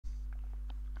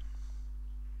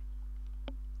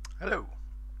Hello.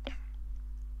 Just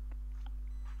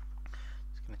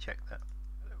going to check that.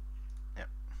 Yep,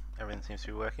 everything seems to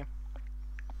be working.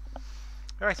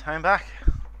 Right, I'm back.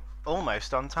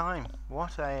 Almost on time.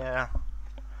 What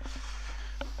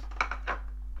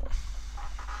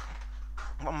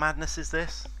madness is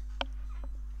this?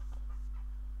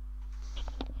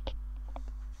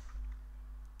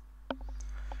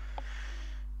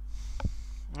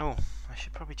 Oh, I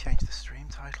should probably change the stream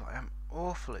title. I am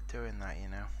awful at doing that, you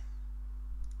know.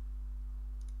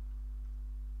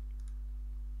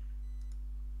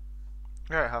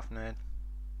 Right, half nerd.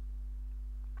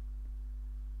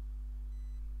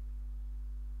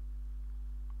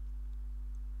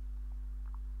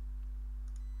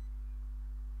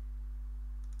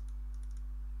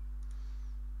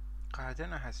 God, I don't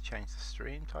know how to change the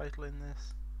stream title in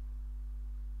this.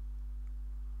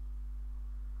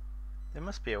 There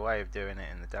must be a way of doing it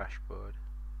in the dashboard.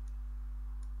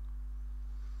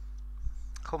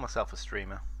 Call myself a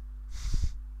streamer.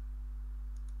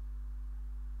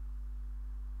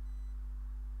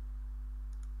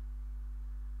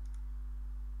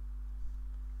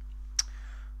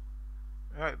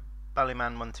 Right,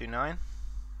 Ballyman129.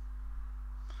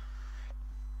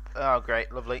 Oh,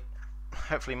 great, lovely.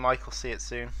 Hopefully Mike will see it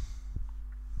soon.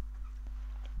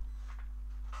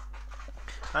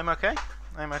 I'm okay.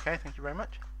 I'm okay, thank you very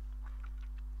much.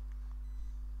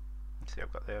 Let's see,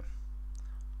 I've got the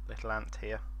little ant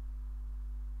here.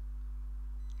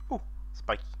 Ooh,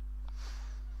 spiky.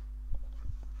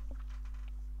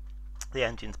 The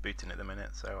engine's booting at the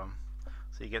minute, so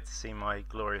you get to see my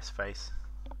glorious face.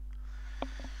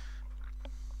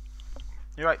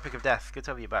 You're right, Pick of Death. Good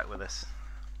to have you back with us.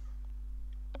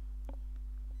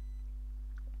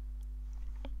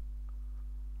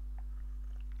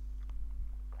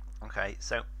 Okay,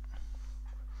 so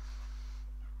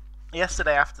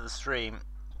yesterday after the stream,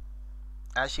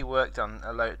 I actually worked on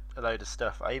a load of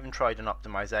stuff. I even tried an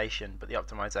optimization, but the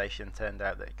optimization turned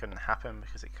out that it couldn't happen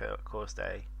because it caused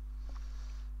a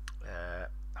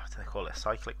what do they call it? A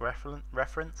cyclic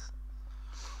reference.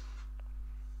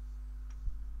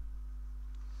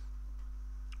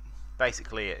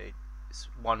 Basically, it's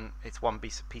one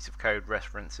piece of code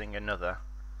referencing another,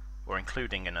 or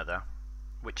including another,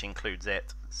 which includes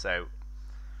it. So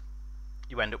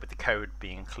you end up with the code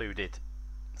being included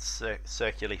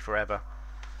circularly forever,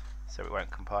 so it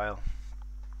won't compile.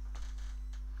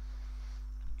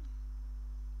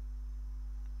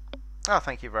 Oh,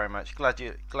 thank you very much. Glad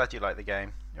you like the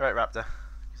game. You're right, Raptor.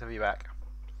 Good to have you back.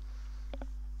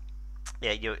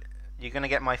 Yeah, you're gonna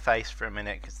get my face for a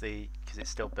minute because it's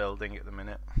still building at the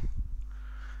minute.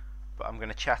 But I'm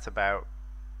gonna chat about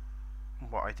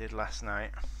what I did last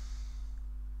night,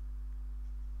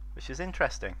 which is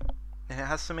interesting. And it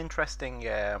has some interesting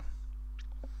what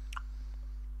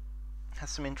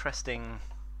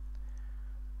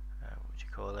do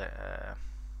you call it?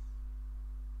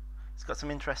 It's got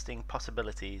some interesting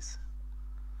possibilities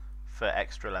for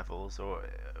extra levels or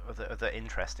other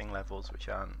interesting levels which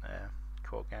aren't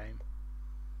core game.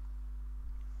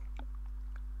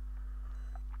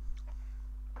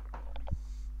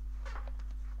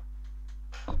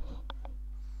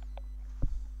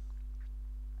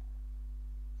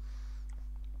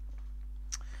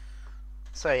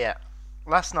 So yeah,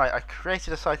 last night I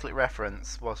created a cyclic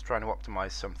reference whilst trying to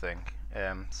optimize something.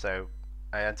 So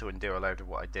I had to undo a load of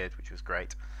what I did, which was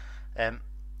great.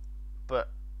 But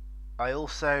I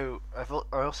also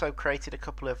created a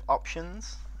couple of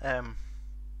options that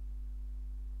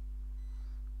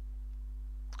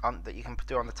you can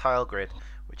do on the tile grid,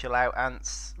 which allow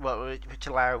which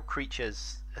allow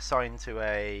creatures assigned to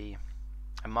a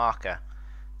marker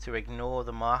to ignore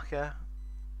the marker.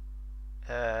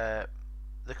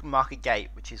 The marker gate,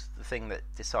 which is the thing that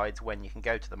decides when you can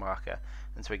go to the marker,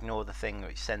 and to ignore the thing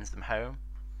which sends them home.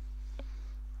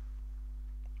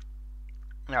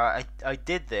 Now, I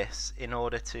did this in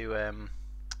order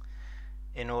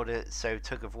so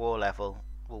Tug of War level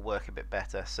will work a bit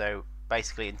better. So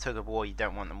basically, in Tug of War, you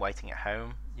don't want them waiting at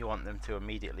home. You want them to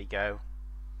immediately go.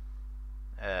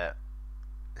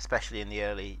 Especially in the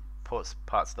early parts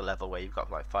of the level where you've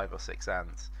got like 5 or 6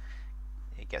 ants.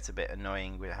 It gets a bit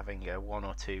annoying with having one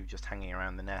or two just hanging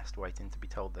around the nest waiting to be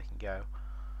told they can go.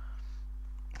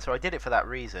 So I did it for that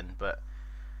reason, but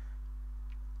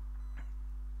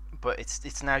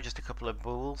it's now just a couple of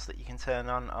bools that you can turn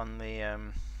on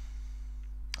the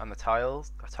tile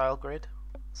grid,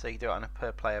 so you can do it on a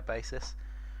per player basis,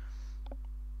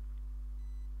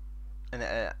 and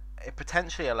it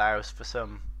potentially allows for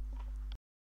some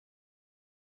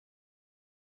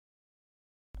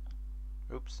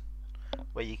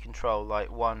where you control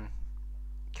like one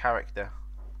character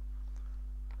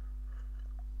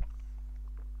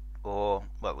or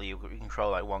well, you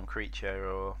control like one creature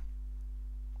or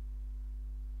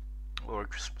a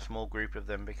small group of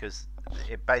them, because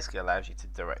it basically allows you to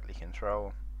directly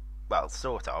control. Well,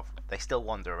 sort of. They still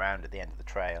wander around at the end of the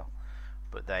trail,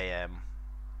 but they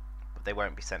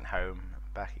won't be sent home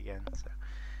back again. So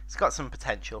it's got some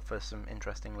potential for some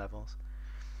interesting levels.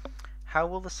 How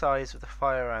will the size of the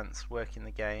fire ants work in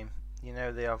the game? You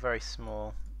know, they are very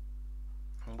small.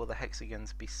 And will the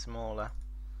hexagons be smaller?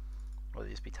 Or will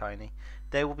they just be tiny?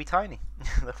 They will be tiny.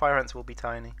 The fire ants will be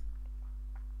tiny.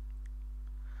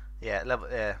 Yeah,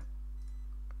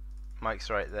 Mike's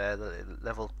right there. The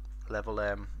level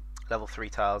 3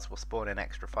 tiles will spawn an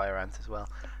extra fire ant as well.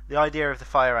 The idea of the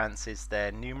fire ants is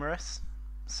they're numerous,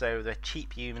 so they're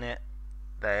cheap unit.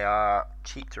 They are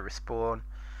cheap to respawn.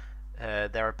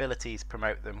 Their abilities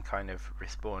promote them kind of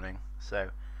respawning. So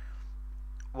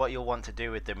what you'll want to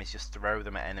do with them is just throw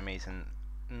them at enemies and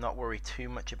not worry too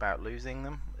much about losing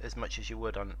them, as much as you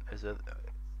would on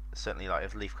certainly like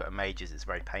if Leafcutter mages. It's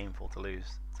very painful to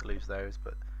lose those,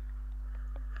 but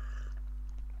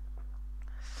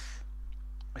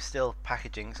we're still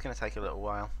packaging. It's going to take a little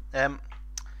while.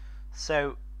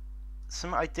 So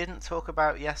something I didn't talk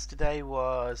about yesterday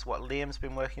was what Liam's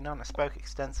been working on. I spoke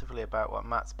extensively about what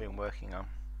Matt's been working on,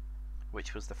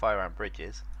 which was the fire ant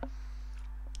bridges.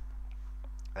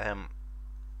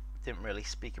 Didn't really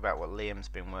speak about what Liam's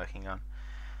been working on,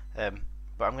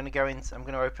 but I'm going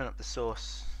to open up the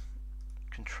source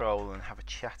control and have a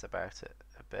chat about it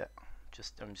a bit.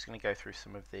 I'm just going to go through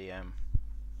some of the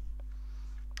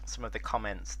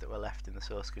comments that were left in the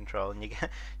source control, and you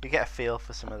get a feel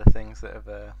for some of the things that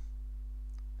have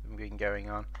been going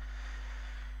on.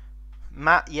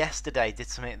 Matt yesterday did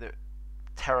something that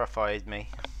terrified me.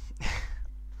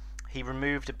 He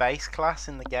removed a base class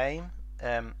in the game.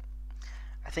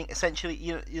 I think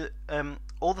essentially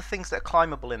all the things that are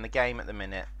climbable in the game at the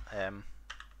minute,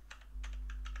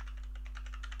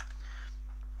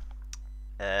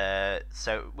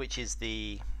 which is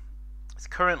it's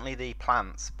currently the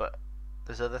plants, but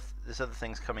there's other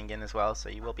things coming in as well, so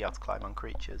you will be able to climb on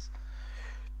creatures.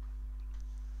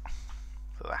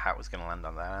 Thought the hat was going to land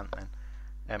on that ant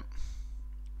then.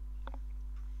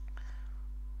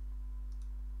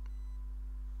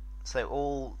 So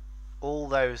all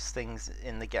those things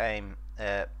in the game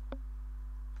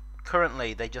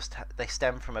currently they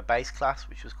stem from a base class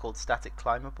which was called static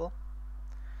climbable.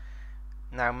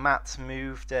 Now Matt's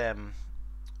moved a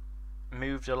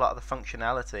lot of the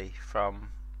functionality from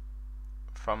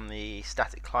the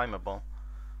static climbable.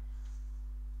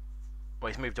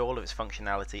 Well, he's moved all of its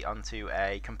functionality onto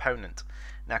a component.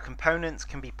 Now components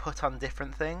can be put on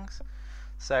different things.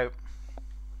 So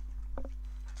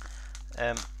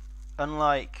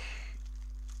unlike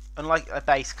a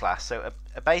base class, so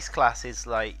a base class is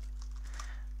like,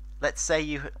 let's say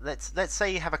you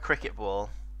have a cricket ball.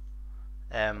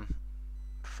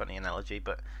 Funny analogy,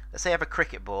 but let's say you have a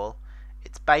cricket ball.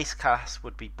 Its base class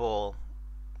would be ball,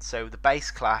 so the base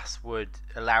class would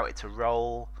allow it to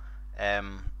roll,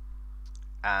 and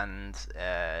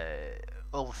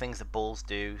all the things that balls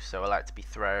do, so allow it to be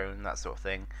thrown, that sort of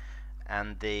thing.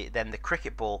 And then the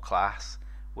cricket ball class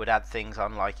would add things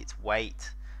on like its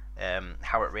weight,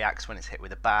 how it reacts when it's hit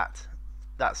with a bat,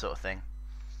 that sort of thing.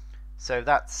 So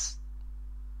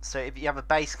if you have a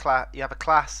base class, you have a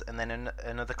class and then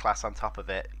another class on top of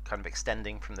it, kind of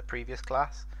extending from the previous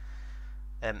class.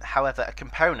 However,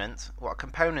 what a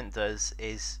component does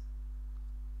is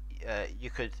you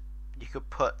could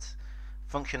put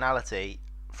functionality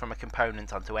from a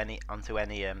component onto any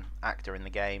actor in the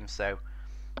game. So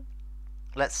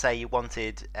let's say you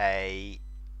wanted a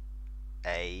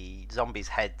zombie's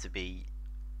head to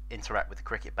interact with the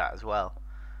cricket bat as well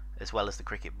as the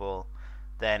cricket ball.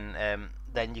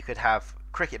 Then you could have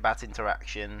cricket bat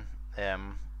interaction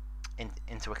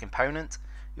into a component.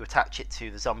 You attach it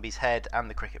to the zombie's head and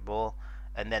the cricket ball,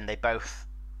 and then they both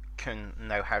can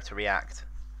know how to react.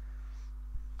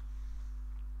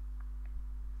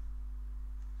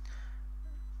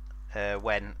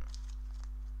 When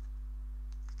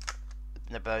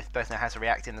they both know how to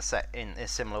react in a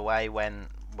similar way when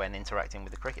interacting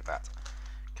with the cricket bat,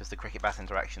 because the cricket bat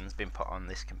interaction's been put on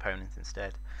this component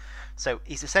instead. So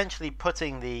he's essentially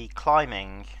putting the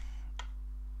climbing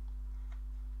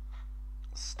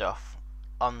stuff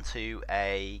onto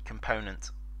a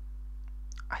component.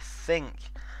 I think,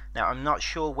 now I'm not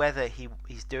sure whether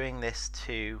he's doing this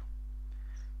to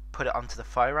put it onto the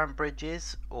fire ant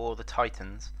bridges or the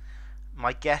titans.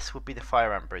 My guess would be the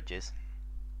fire ant bridges,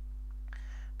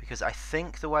 because I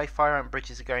think the way fire ant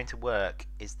bridges are going to work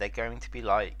is they're going to be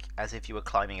like as if you were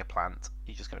climbing a plant.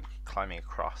 You're just going to be climbing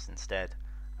across instead,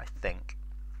 I think.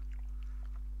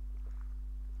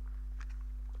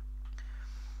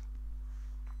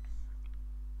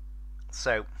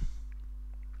 So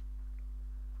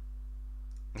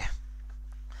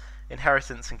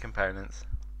inheritance and components,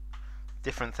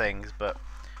 different things, but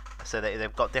so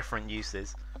they've got different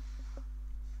uses.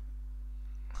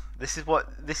 This is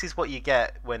what you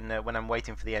get when I'm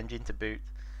waiting for the engine to boot.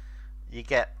 You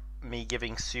get me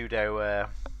giving pseudo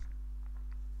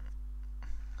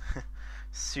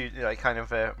like kind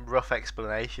of rough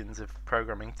explanations of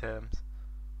programming terms.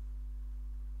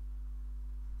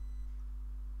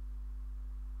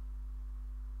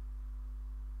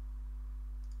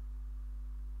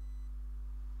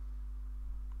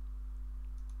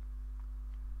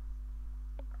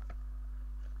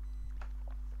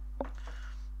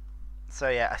 So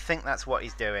yeah, I think that's what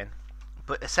he's doing.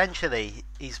 But essentially,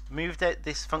 he's moved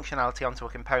this functionality onto a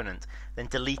component, then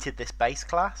deleted this base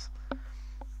class,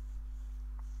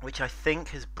 which I think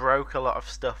has broke a lot of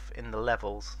stuff in the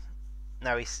levels.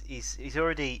 Now he's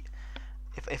already,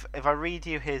 if I read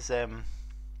you his the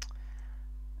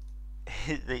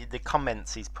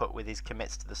comments he's put with his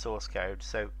commits to the source code.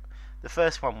 So the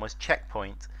first one was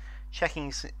checkpoint,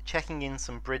 checking in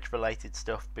some bridge related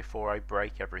stuff before I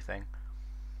break everything.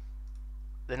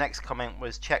 The next comment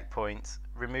was checkpoint,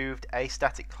 removed a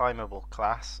static climbable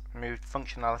class, moved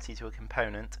functionality to a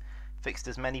component, fixed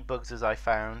as many bugs as I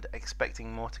found,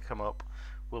 expecting more to come up,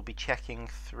 will be checking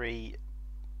 3_x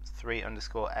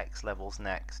levels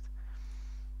next.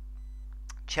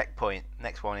 Checkpoint,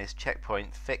 next one is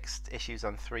checkpoint, fixed issues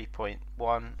on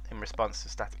 3.1 in response to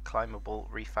static climbable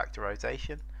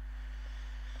refactorization.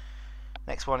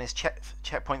 Next one is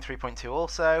checkpoint 3.2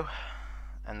 also,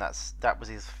 and that was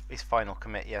his final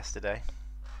commit yesterday.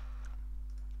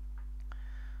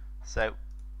 So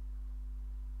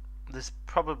there's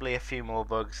probably a few more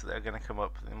bugs that are going to come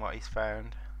up than what he's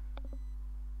found.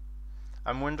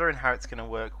 I'm wondering how it's going to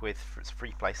work with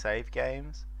free play save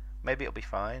games. Maybe it'll be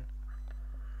fine.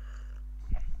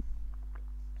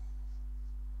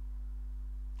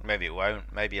 Maybe it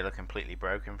won't. Maybe it'll completely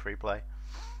broken free play.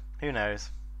 Who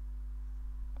knows?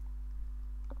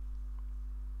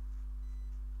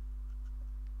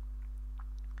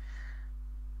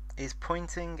 Is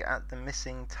pointing at the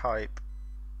missing type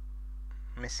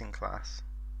missing class,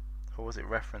 or was it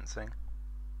referencing?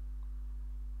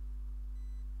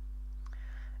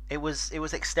 It was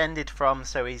extended from,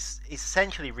 so he's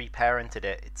essentially reparented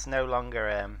it. It's no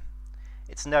longer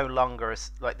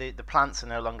like the plants are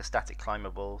no longer static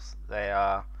climbables. They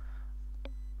are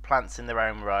plants in their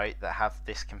own right that have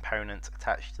this component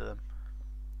attached to them.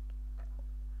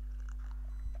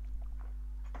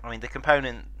 I mean, the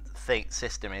component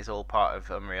system is all part of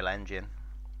Unreal Engine,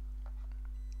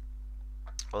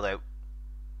 although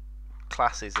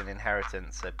classes and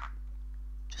inheritance are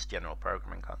just general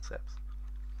programming concepts.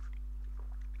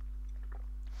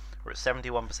 We're at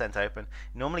 71% open.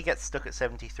 It normally gets stuck at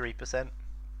 73%.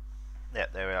 Yeah,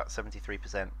 there we are,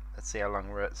 73%. Let's see how long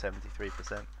we're at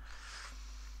 73%.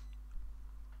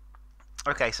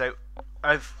 Okay, so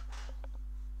I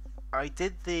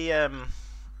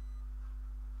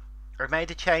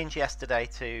made a change yesterday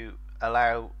to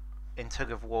allow in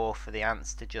Tug of War for the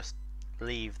ants to just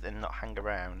leave and not hang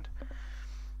around.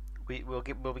 We'll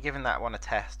be giving that one a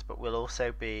test, but we'll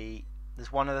also be.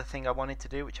 There's one other thing I wanted to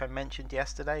do, which I mentioned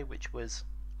yesterday, which was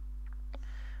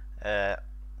to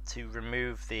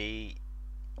remove the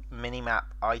minimap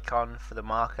icon for the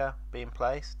marker being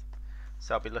placed.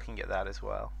 So I'll be looking at that as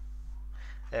well.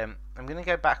 I'm going to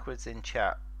go backwards in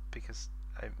chat because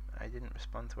I didn't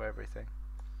respond to everything.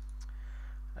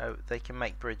 Oh, they can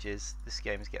make bridges. This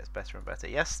game gets better and better.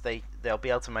 Yes, they'll be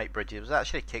able to make bridges. It was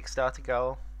actually a Kickstarter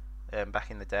goal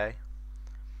back in the day.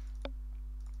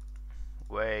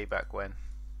 Way back when.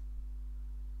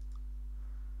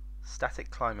 Static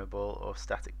climbable or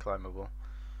static climbable?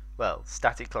 Well,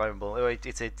 static climbable. Oh,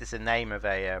 it's a name of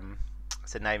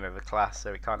a class,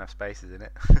 so it can't have spaces in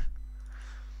it.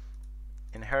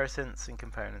 Inheritance and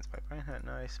components by Brainhurt.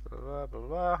 Nice. Blah blah blah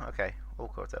blah. Okay, all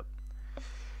caught up.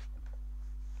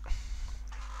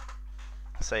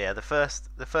 So yeah, the first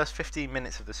 15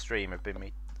 minutes of the stream have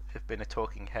been a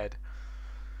talking head.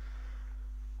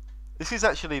 This is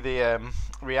actually the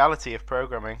reality of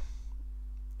programming.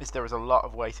 Is there is a lot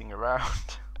of waiting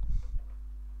around.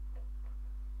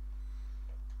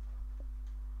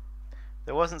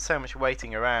 There wasn't so much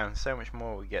waiting around, so much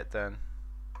more would get done.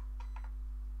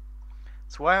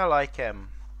 That's why I like in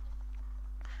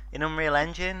Unreal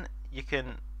Engine you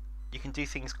can do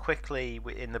things quickly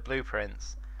in the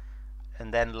blueprints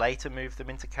and then later move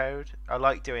them into code. I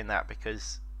like doing that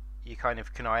because you kind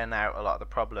of can iron out a lot of the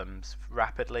problems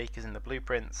rapidly, because in the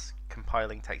blueprints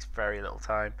compiling takes very little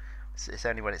time. It's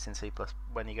only when it's in C++,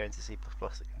 when you go into C++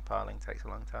 that compiling takes a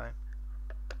long time.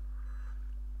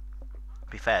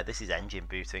 be fair, this is engine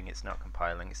booting, it's not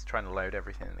compiling, it's trying to load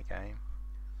everything in the game.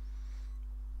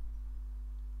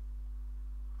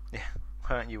 Yeah,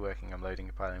 why aren't you working on loading,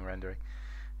 compiling, rendering?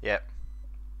 Yep.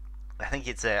 I think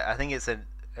it's an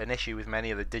issue with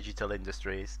many of the digital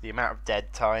industries. The amount of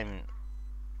dead time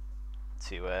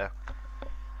to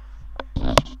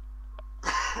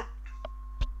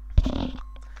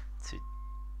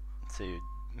to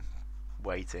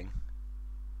waiting.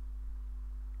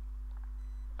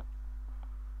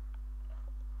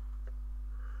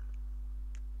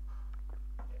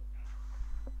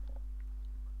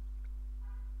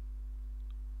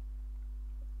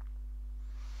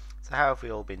 So how have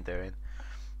we all been doing?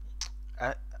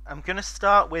 I'm going to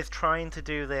start with trying to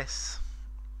do this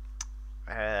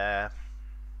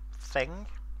thing.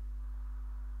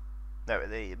 No,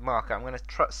 the marker. I'm going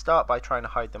to start by trying to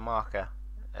hide the marker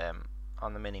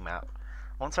on the minimap.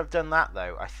 Once I've done that,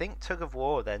 though, I think Tug of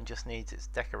War then just needs its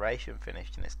decoration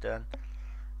finished and it's done.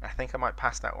 I think I might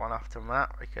pass that one off to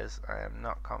Matt because I am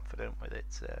not confident with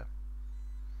its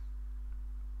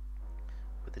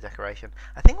with the decoration.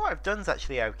 I think what I've done is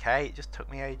actually okay. It just took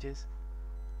me ages.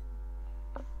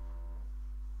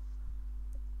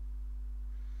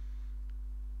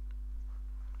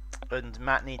 And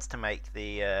Matt needs to make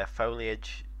the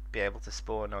foliage be able to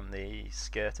spawn on the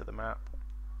skirt of the map.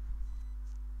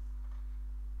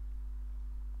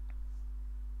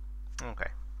 Okay.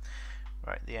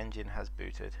 Right, the engine has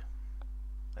booted.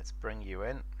 Let's bring you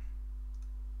in.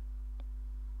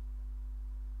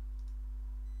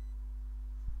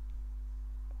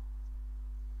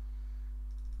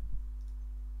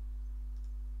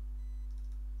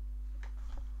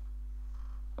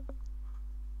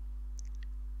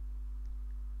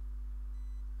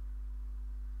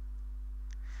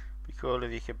 Be cool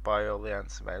if you could buy all the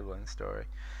ants available in the story.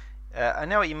 I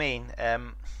know what you mean.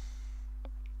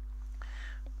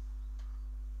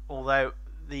 Although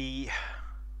the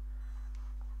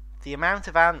amount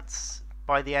of ants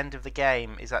by the end of the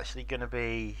game is actually going to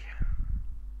be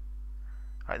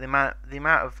like the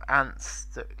amount of ants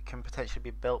that can potentially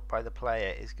be built by the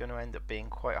player is going to end up being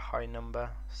quite a high number.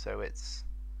 So it's,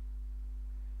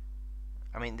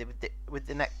 I mean, with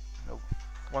the next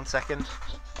 1 second.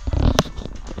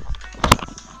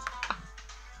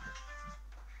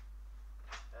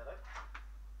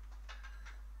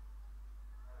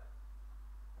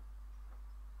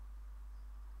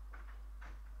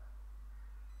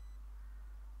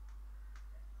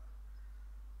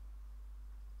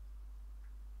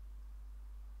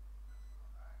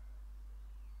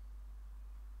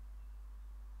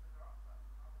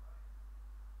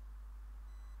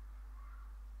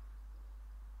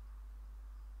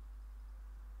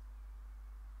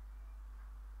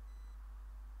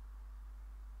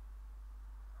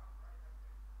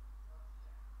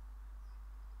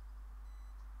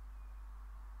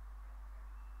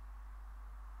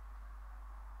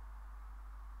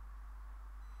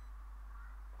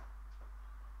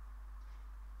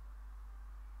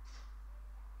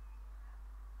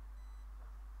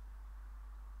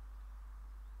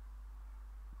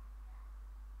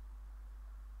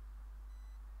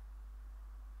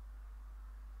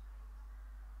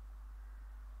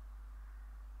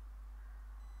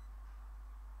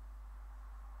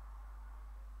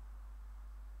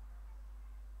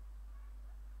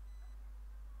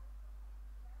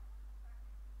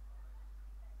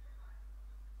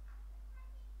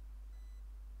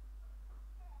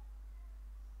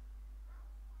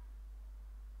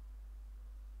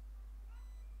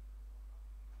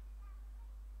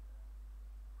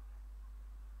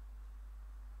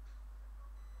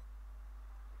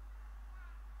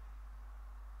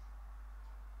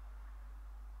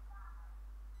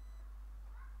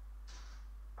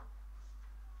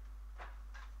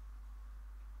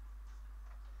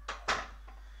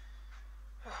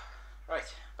 Right,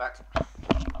 back.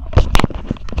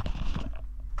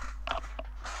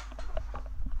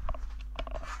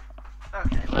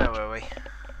 Okay, where were we?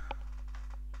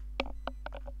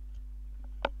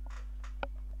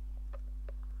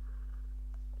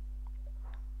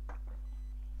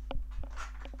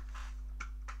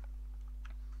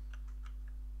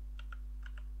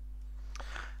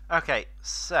 Okay,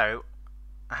 so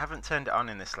I haven't turned it on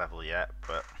in this level yet,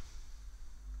 but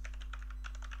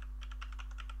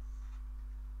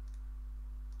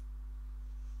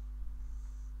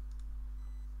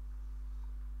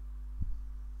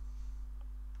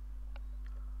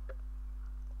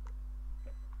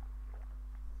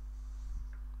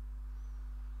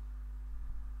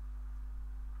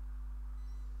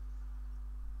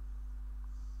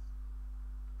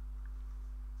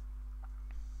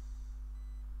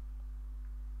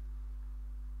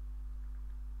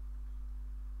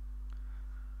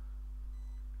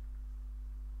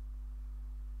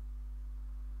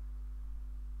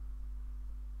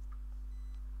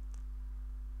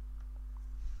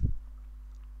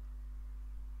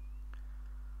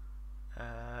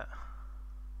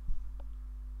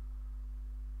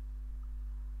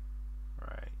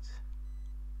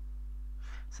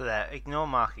So there, ignore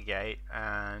marker gate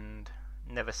and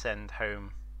never send home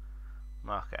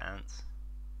marker ants.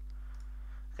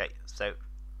 Okay, so,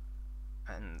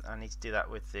 and I need to do that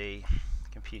with the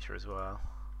computer as well.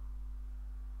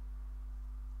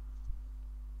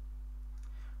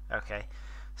 Okay,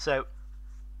 so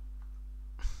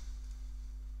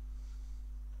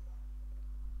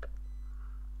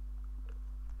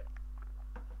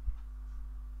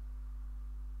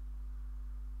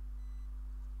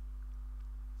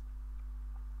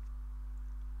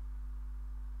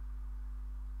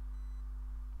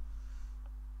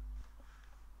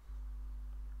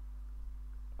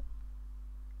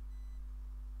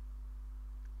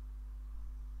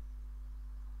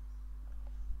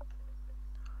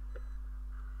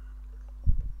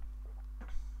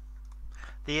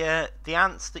the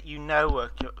ants that you know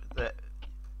are, that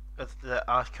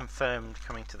are confirmed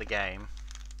coming to the game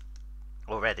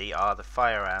already are the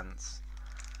fire ants,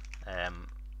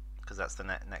 because that's the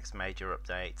next major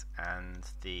update, and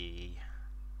the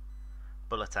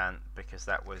bullet ant, because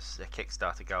that was a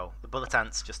Kickstarter goal. The bullet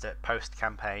ant's just a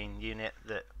post-campaign unit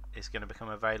that is going to become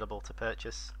available to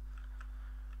purchase.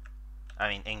 I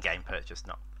mean, in-game purchase,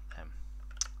 not.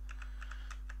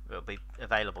 It'll be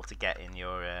available to get in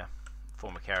your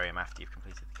Formicarium after you've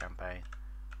completed the campaign.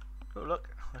 Oh, look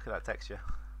at that texture.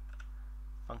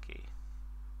 Funky.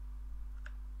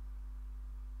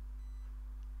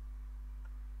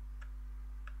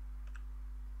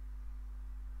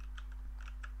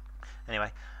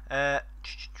 Anyway,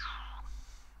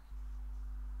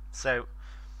 so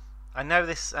I know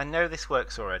this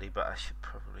works already, but I should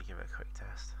probably give it a quick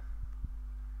test.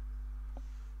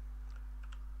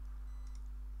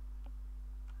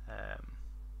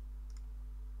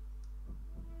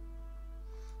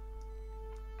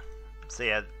 So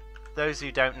yeah, those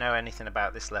who don't know anything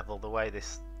about this level, the way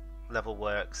this level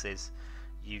works is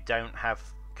you don't have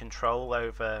control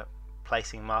over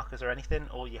placing markers or anything.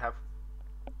 All you have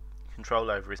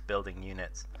control over is building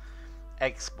units.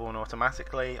 Eggs spawn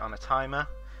automatically on a timer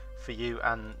for you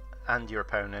and your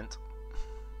opponent.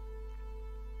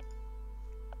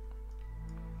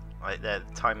 Right there,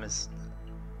 the timer's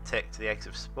ticked, the eggs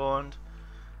have spawned.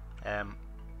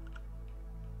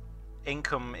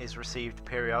 Income is received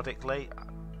periodically,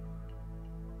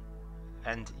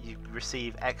 and you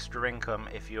receive extra income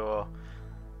if you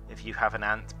have an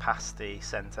ant past the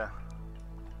center.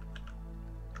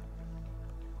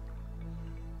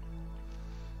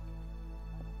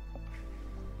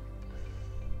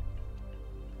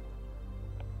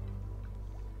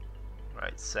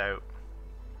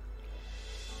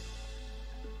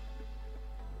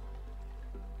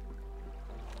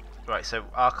 Right, so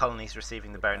our colony's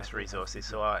receiving the bonus resources,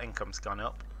 so our income's gone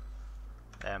up.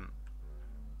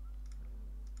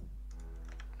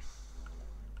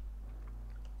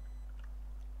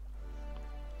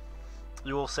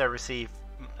 You also receive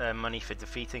money for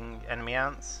defeating enemy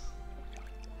ants.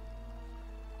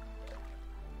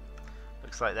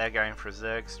 Looks like they're going for a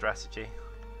Zerg strategy.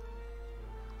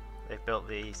 They've built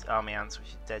these army ants, which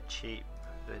are dead cheap.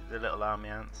 The little army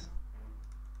ants.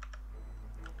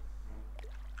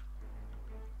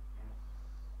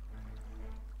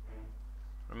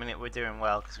 For a minute we're doing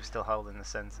well because we're still holding the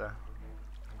centre.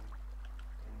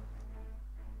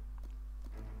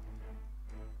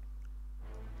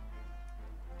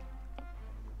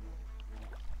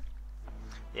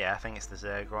 Yeah, I think it's the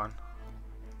Zerg one.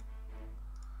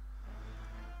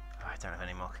 Oh, I don't have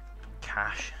any more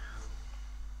cash.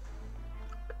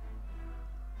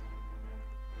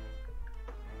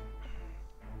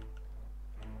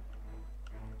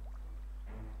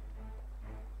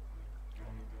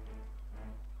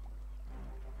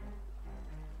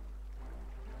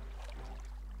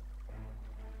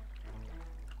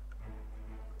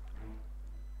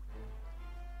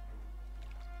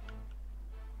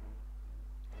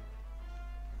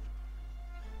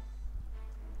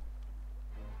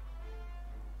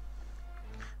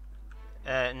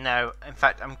 No, in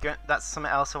fact, that's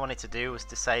something else I wanted to do, was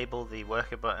disable the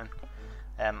worker button.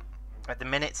 At the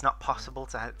minute, it's not possible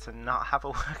to not have a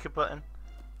worker button.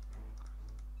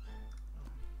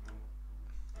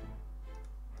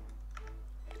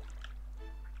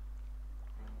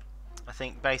 I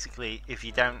think basically, if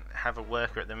you don't have a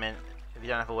worker at the minute, if you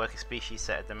don't have a worker species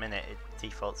set at the minute, it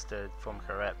defaults to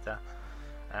Formicarium.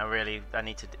 I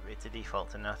need it to default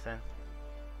to nothing.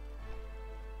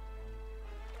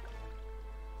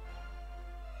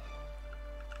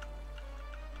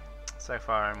 So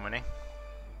far I'm winning.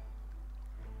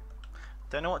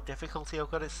 Don't know what difficulty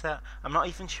I've got it set. I'm not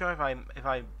even sure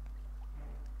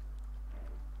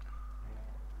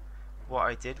what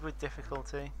I did with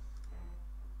difficulty.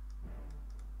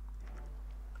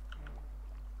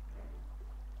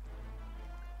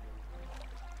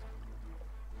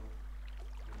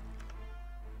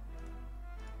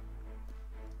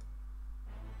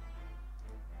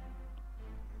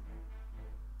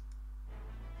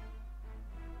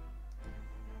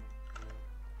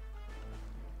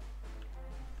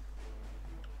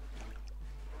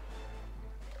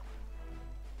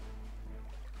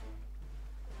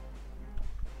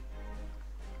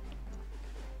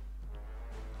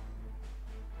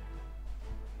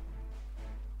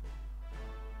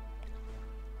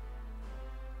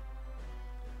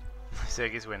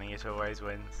 Zerg is winning, it always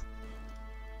wins.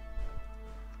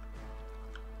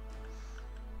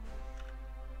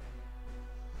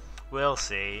 We'll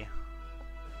see.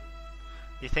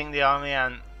 You think the army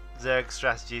and Zerg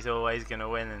strategy is always going to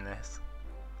win in this?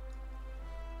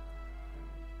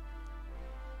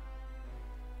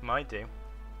 Might do.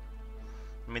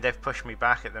 I mean, they've pushed me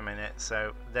back at the minute,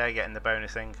 so they're getting the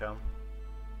bonus income.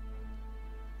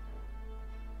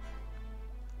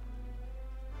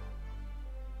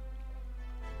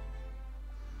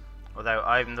 Although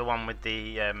I'm the one with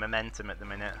the momentum at the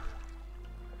minute,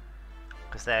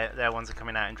 because their ones are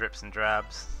coming out in drips and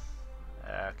drabs.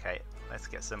 Okay, let's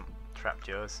get some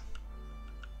trapjaws.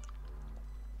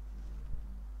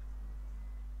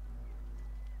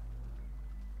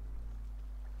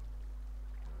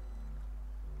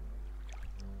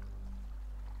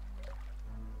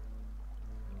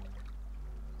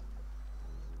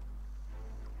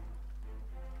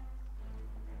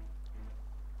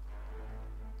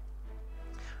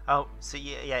 Oh, so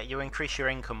yeah, you increase your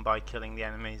income by killing the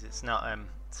enemies. It's not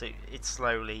so it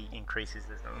slowly increases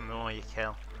the more you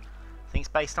kill. I think it's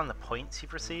based on the points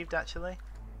you've received, actually.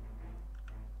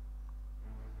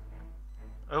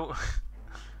 Oh,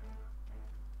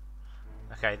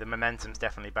 okay, the momentum's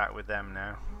definitely back with them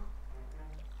now.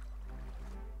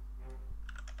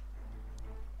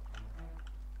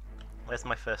 Where's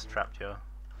my first trapjaw?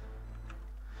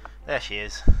 There she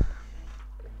is.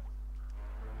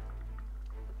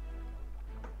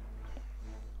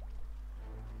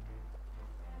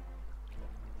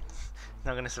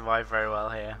 Not going to survive very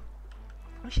well here.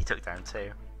 Oh, she took down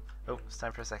two. Oh, it's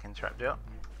time for a second trapjaw.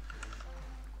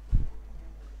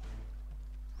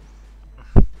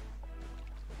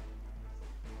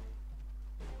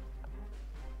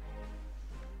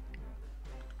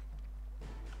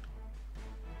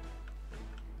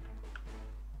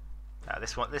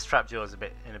 This trapjaw is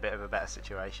in a bit of a better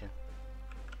situation.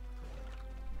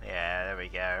 Yeah, there we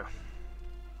go.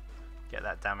 Get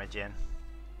that damage in.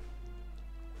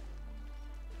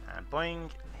 And boing,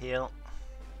 heal.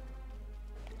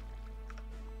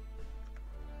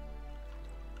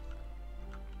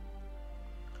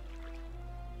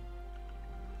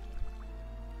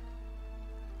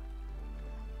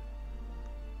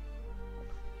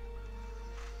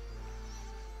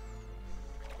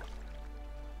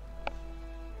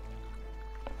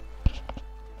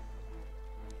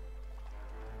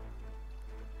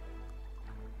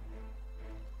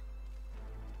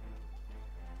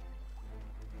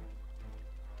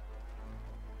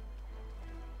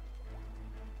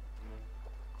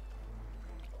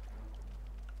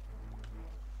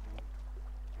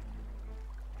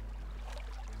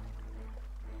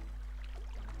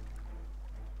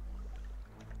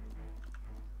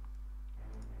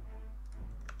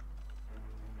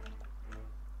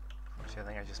 I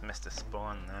think I just missed a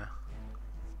spawn there.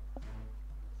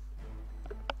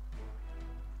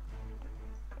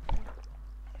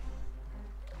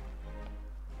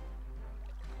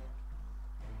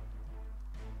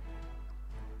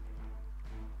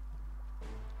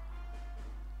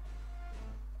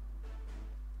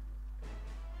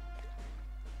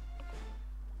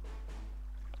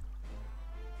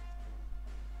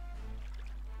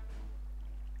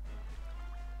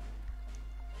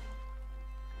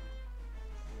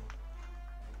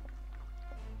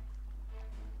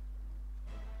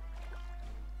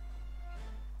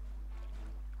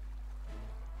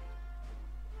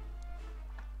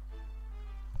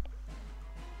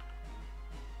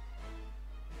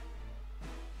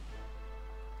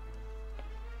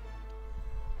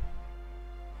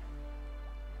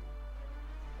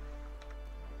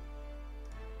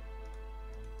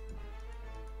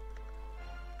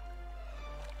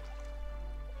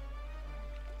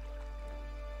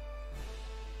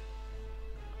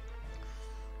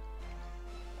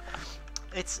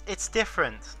 It's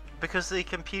different because the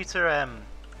computer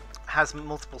has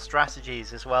multiple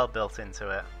strategies as well built into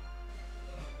it.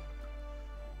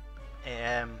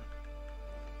 I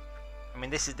mean,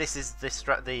 this is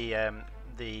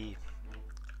the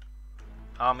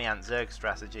army ant Zerg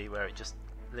strategy, where it just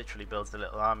literally builds the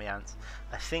little army ants.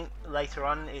 I think later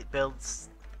on it builds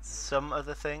some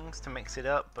other things to mix it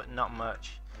up, but not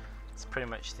much. It's pretty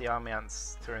much the army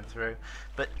ants through and through.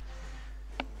 But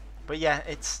yeah,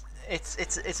 it's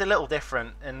a little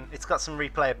different, and it's got some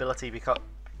replayability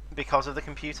because of the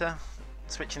computer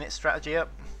switching its strategy up.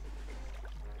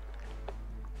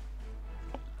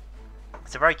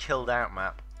 It's a very chilled out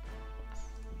map.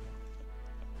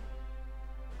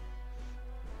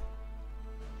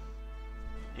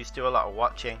 Used to do a lot of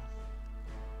watching.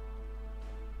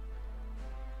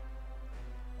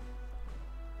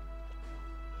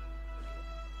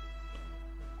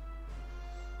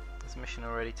 mission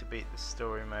already to beat the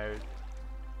story mode.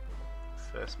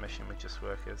 First mission with just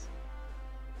workers.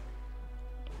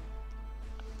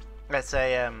 Let's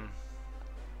say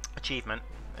achievement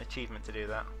to do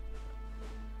that.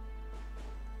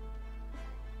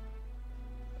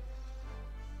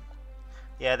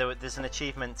 Yeah, there's an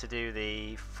achievement to do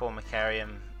the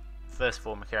first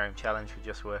Formicarium challenge for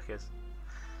just workers.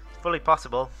 It's fully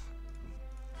possible.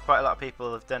 Quite a lot of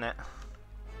people have done it.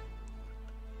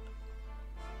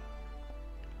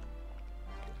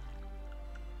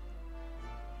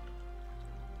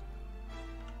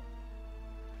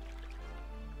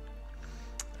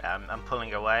 I'm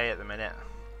pulling away at the minute.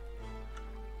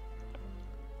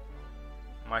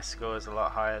 My score is a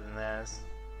lot higher than theirs.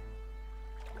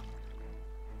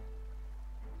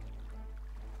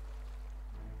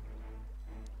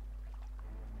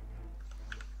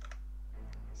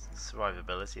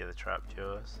 Survivability of the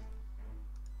trapdoors.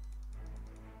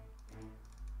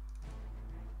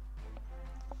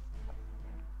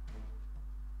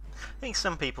 I think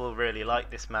some people really like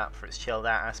this map for its chilled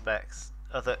out aspects.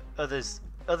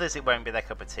 Others it won't be their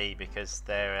cup of tea because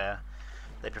they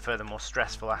prefer the more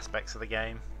stressful aspects of the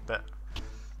game. But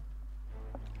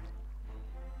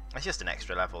it's just an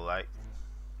extra level, like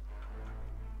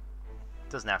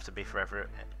doesn't have to be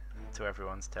to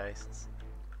everyone's tastes.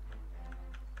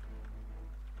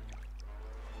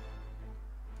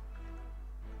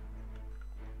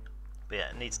 But yeah,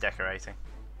 it needs decorating.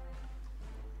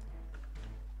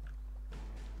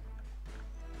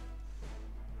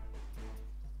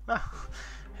 Oh,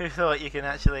 who thought you can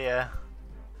actually Oh,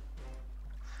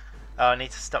 I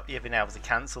need to stop you being able to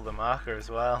cancel the marker as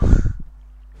well.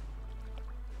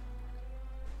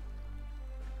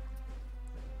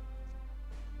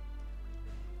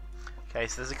 Okay,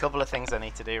 so there's a couple of things I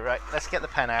need to do. Right, let's get the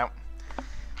pen out.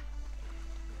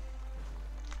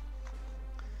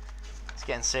 It's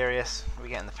getting serious. We're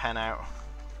getting the pen out.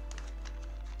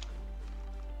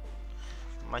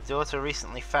 My daughter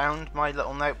recently found my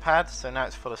little notepad, so now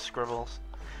it's full of scribbles.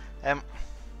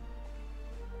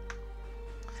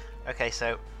 Okay,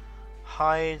 so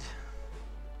hide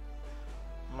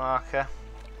marker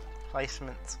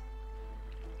placement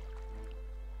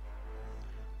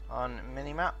on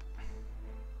minimap.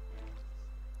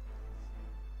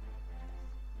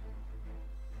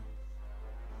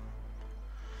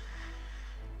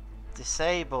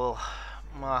 Disable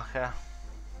marker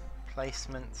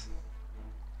placement.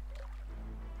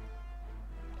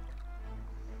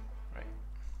 Right.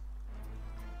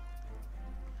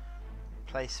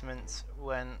 Placement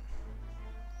when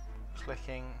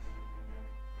clicking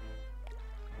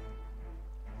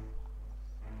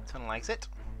tunnel exit.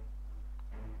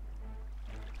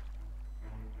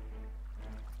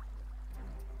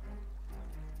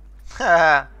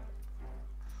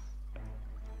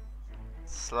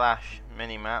 Slash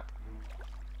minimap.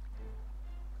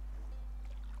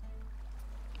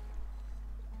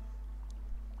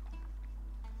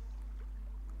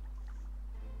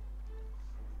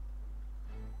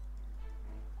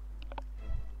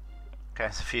 Okay,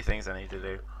 there's a few things I need to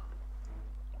do.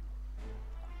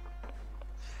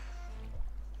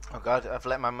 Oh god, I've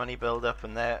let my money build up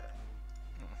and there.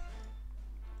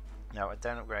 No,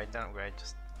 don't upgrade,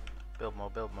 just build more,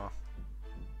 build more.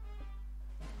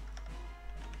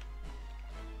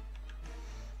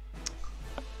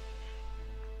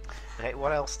 Okay,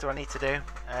 what else do I need to do?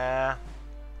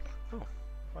 Ooh,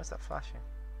 why is that flashing?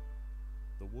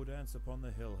 The wood ants upon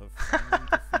the hill have finally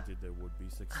defeated their would-be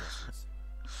successors.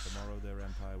 Tomorrow their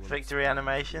empire will Victory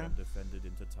animation defended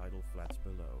into tidal flats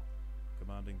below,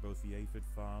 commanding both the aphid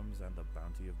farms and the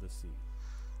bounty of the sea.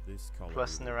 This colony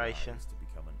plus narration to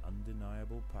become an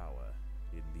undeniable power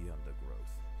in the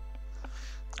undergrowth.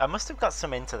 I must have got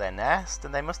some into their nest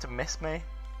and they must have missed me.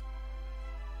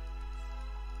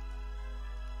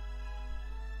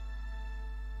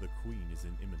 The queen is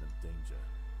in imminent danger.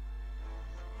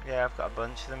 Yeah, I've got a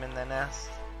bunch of them in their nest.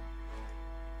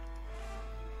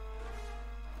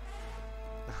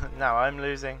 Now I'm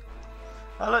losing.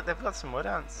 Oh look, they've got some wood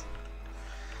ants.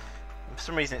 For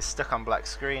some reason it's stuck on black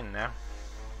screen now.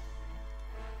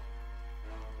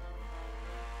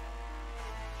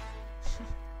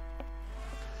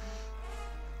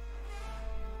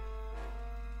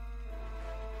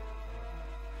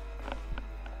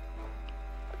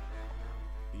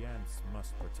 The ants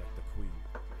must protect the queen.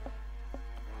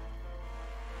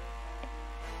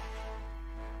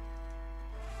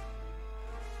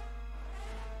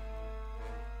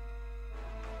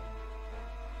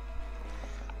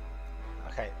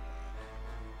 Okay.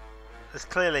 There's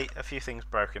clearly a few things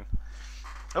broken.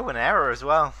 Oh, an error as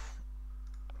well.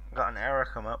 Got an error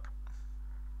come up.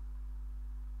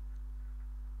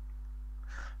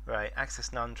 Right,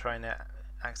 access none, trying to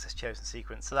access chosen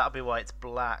sequence. So that'll be why it's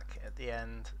black at the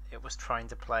end. It was trying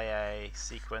to play a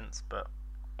sequence, but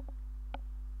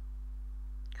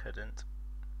couldn't.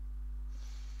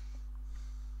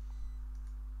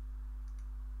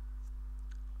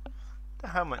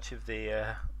 How much of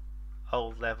the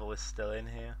old level is still in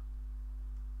here?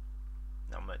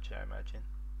 Not much, I imagine.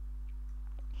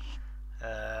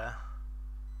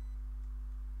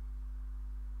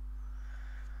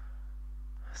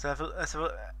 So let's have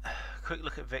a quick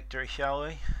look at victory, shall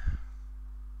we?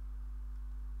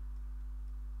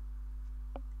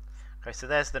 Okay, so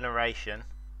there's the narration.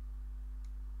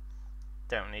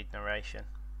 Don't need narration.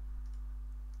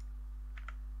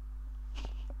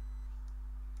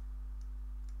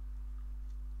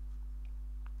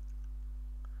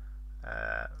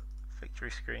 Victory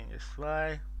screen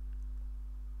display.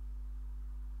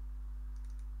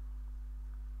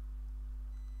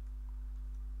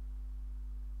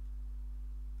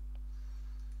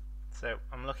 So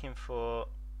I'm looking for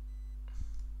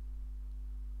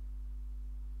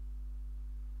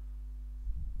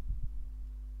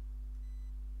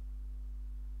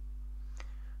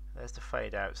there's the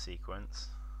fade out sequence.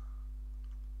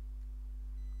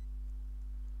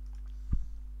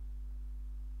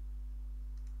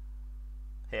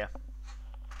 Here.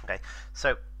 Okay,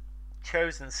 so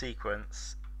chosen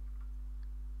sequence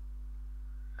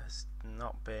has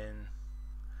not been.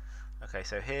 Okay,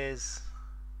 so here's.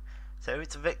 So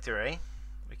it's a victory.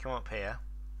 We come up here.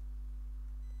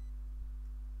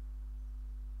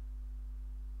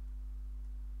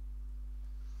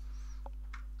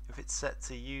 If it's set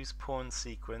to use pawn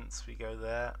sequence, we go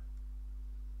there.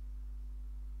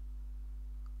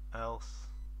 Else.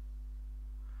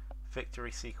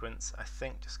 Victory sequence, I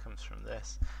think, just comes from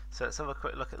this. So let's have a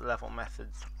quick look at the level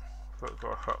methods.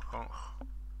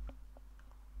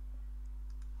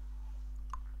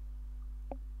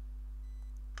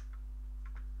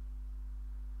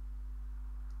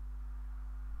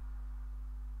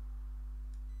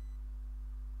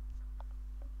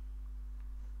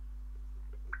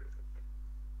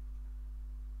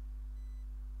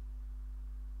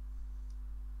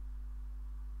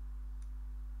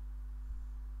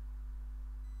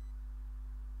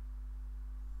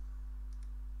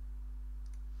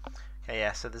 Okay,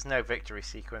 yeah, so there's no victory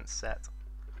sequence set.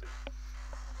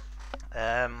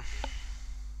 There's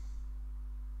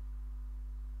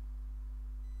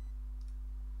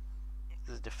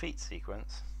a defeat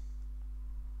sequence.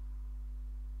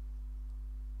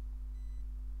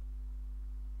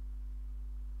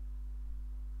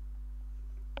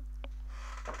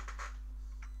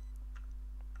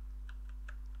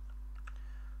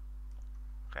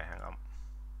 Okay, hang on.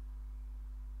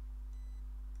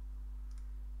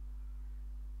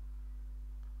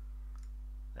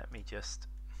 Let me just.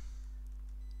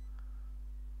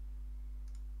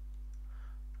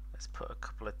 Let's put a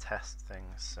couple of test things.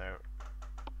 So,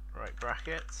 right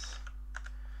brackets.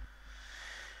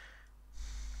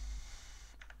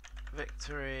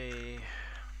 Victory.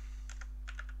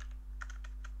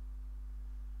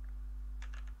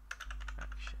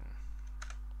 Action.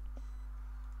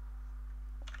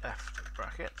 Left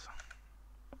bracket.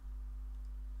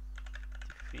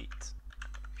 Defeat.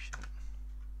 Action.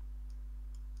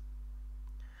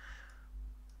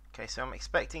 Okay, so I'm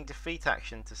expecting defeat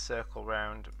action to circle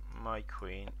round my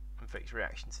queen and victory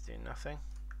action to do nothing.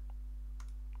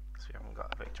 So we haven't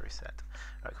got a victory set.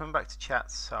 Right, coming back to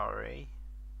chat, sorry.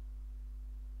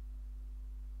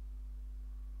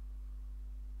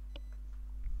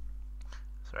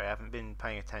 Sorry, I haven't been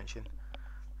paying attention.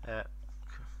 That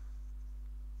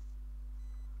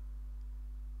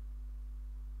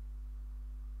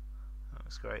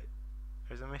was great.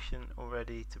 There's a mission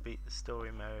already to beat the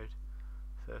story mode.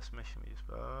 First mission we just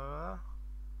blah, blah, blah.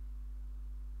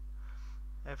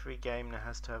 Every game now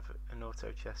has to have an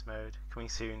auto chess mode. Coming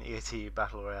soon, EOT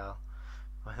Battle Royale.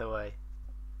 By the way.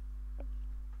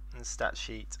 And the stat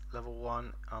sheet, level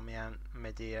 1 Army Ant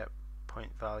Medea point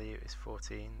value is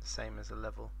 14, the same as a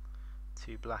level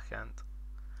 2 Black Ant.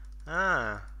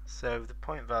 Ah, so the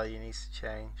point value needs to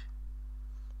change.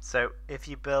 So if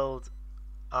you build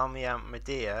Army Ant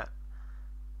Medea,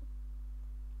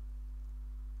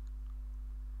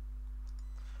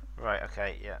 right,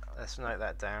 okay, yeah, let's note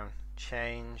that down.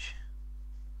 Change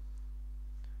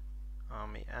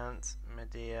Army Ant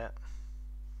Medea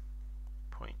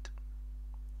point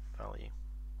value.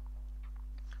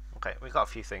 Okay, we've got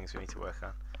a few things we need to work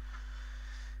on.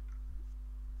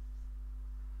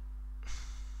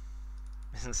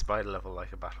 Isn't spider level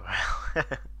like a battle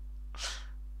royale?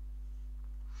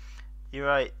 You're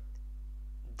right,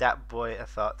 that boy. I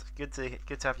thought good to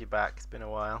have you back. It's been a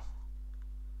while.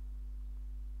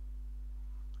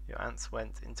 Your ants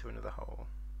went into another hole.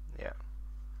 Yeah.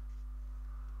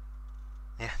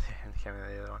 Yeah, they came in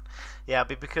the other one. Yeah,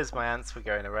 but because my ants were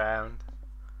going around,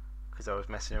 because I was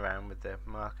messing around with the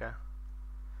marker.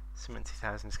 Cement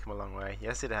 2000 has come a long way.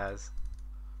 Yes, it has.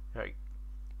 Right,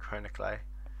 Chronoclay.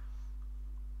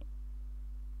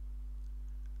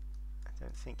 I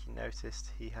don't think he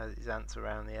noticed he has his ants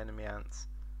around the enemy ants,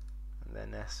 and their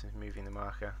nest is moving the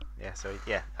marker. Yeah, so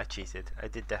yeah, I cheated. I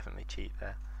did definitely cheat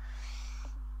there.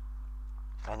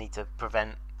 I need to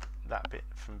prevent that bit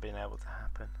from being able to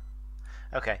happen.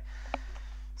 Okay,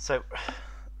 so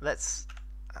let's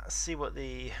see what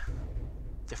the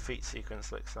defeat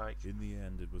sequence looks like. In the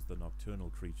end, it was the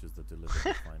nocturnal creatures that delivered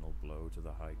the final blow to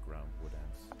the high ground wood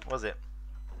ants. Was it?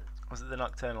 Was it the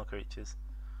nocturnal creatures?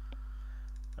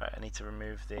 Right, I need to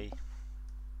remove the...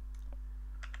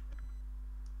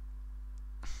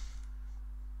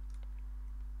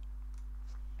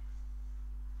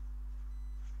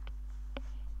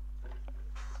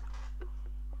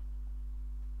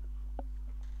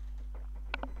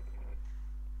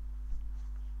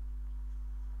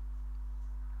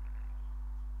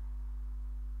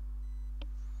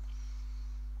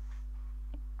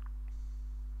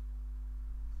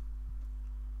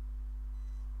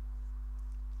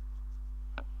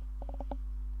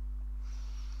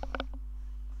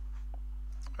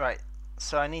 Right,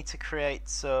 so I need to create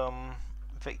some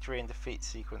victory and defeat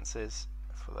sequences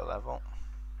for the level.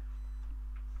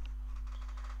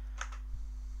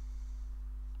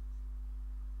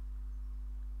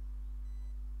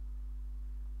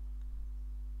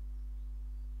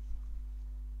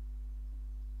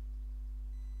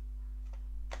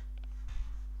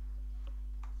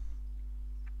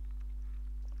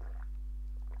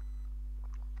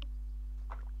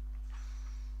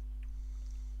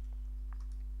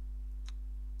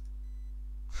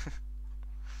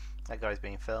 That guy's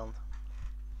being filmed.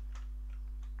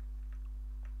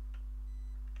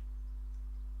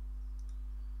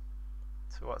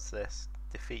 So what's this?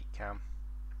 Defeat cam.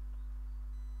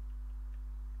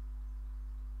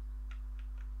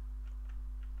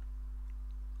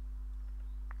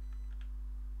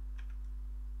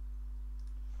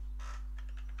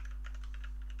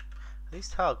 Are these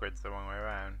tile grids the wrong way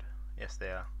around? Yes,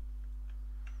 they are.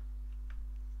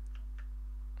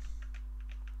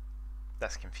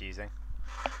 That's confusing.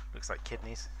 Looks like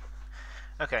kidneys.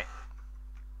 Okay.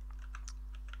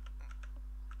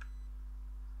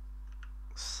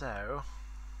 So...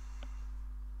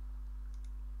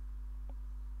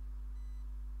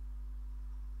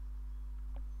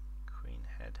 Queen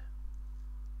head.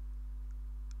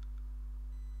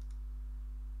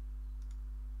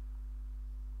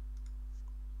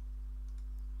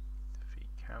 Defeat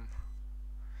cam.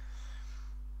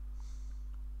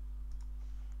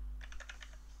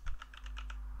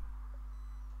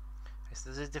 Yes,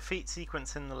 there's a defeat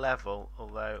sequence in the level,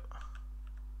 although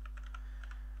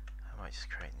I might just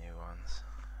create new ones.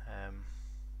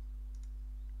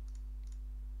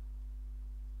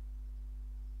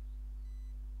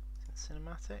 Is it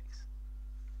cinematics?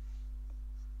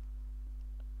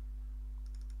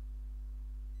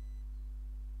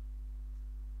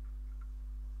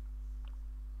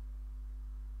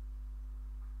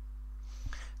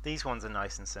 These ones are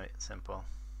nice and simple.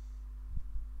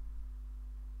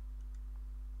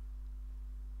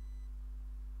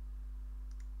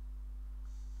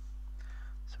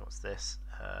 So what's this?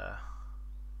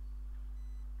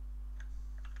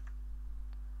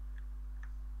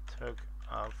 Tug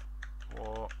of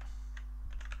War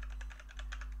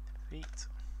defeat.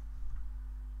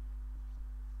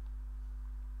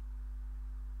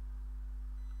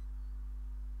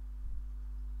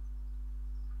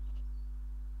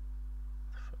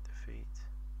 Foot defeat.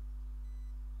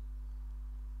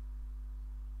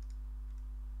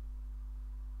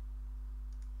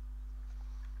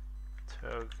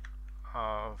 Tug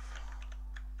of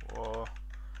War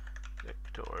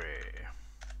victory.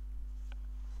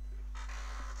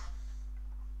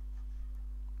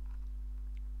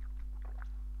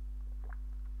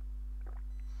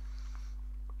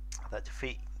 That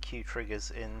defeat queue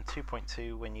triggers in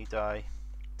 2.2 when you die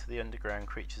to the underground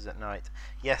creatures at night.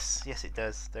 Yes, yes it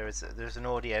does. There's an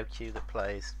audio cue that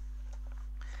plays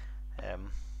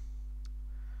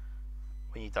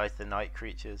when you die to the night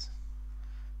creatures.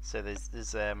 So there's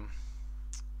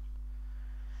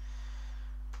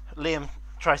Liam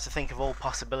tries to think of all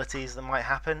possibilities that might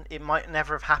happen. It might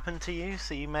never have happened to you,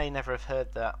 so you may never have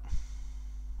heard that.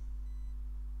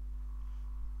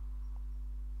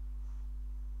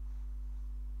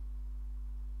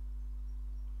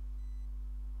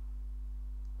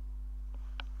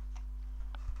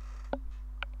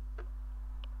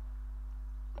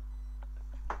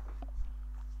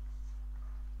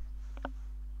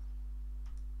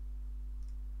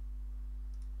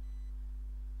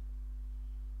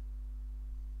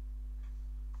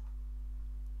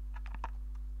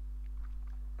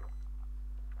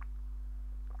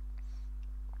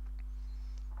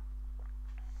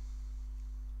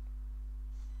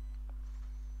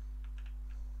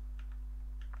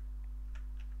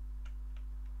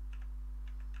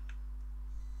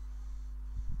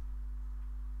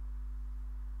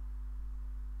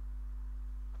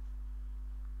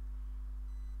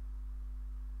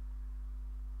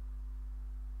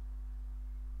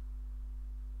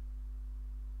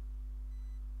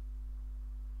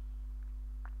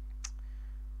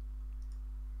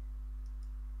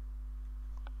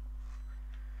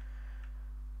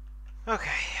 Okay.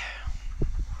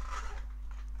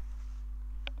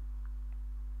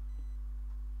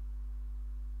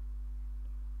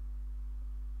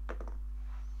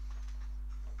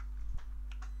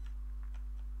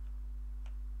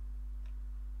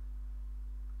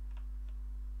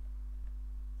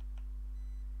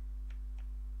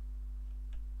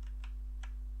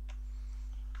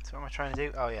 So what am I trying to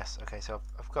do? Oh yes, okay, so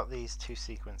I've got these two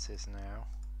sequences now.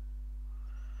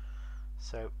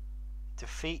 So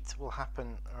defeat will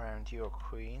happen around your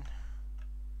queen.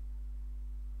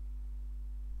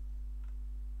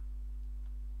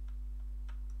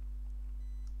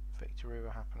 Victory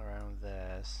will happen around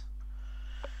theirs.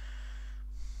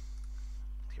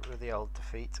 Get rid of the old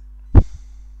defeat.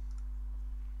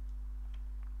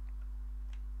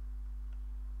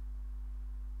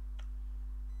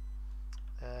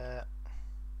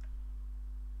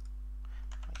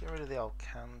 Get rid of the old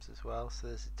cams as well. So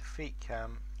there's a defeat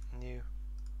cam, new,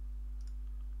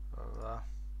 blah blah blah.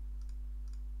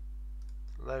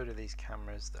 There's a load of these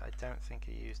cameras that I don't think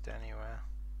are used anywhere.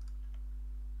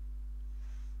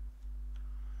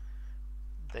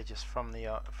 They're just from the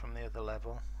other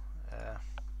level.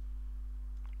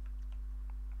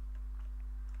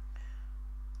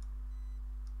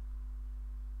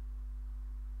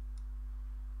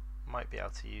 Might be able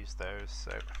to use those,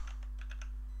 so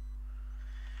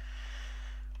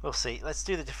we'll see. Let's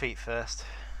do the defeat first.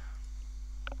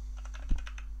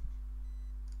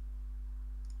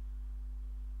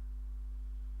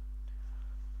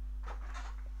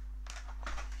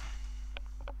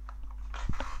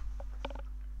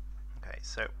 Okay,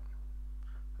 so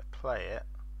I play it.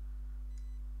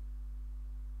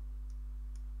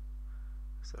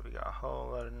 So we got a whole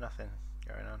lot of nothing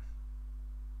going on.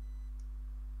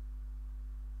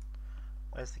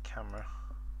 Where's the camera?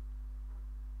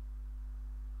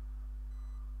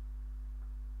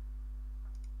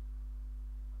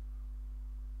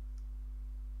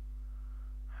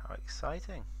 How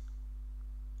exciting.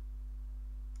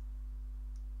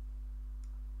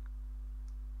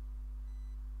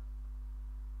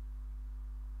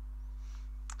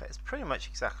 It's pretty much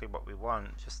exactly what we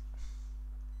want, just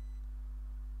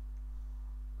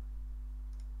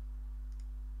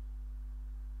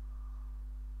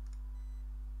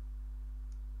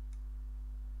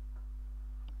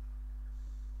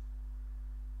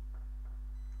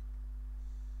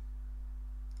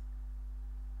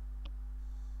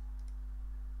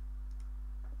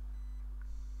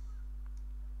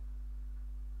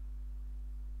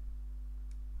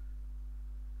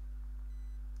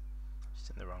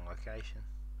in the wrong location.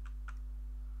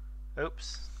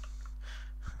 Oops.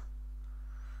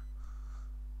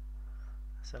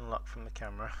 It's unlocked from the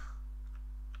camera.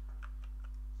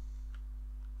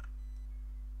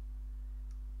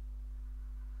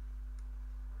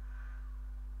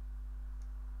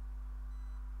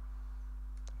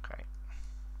 Okay.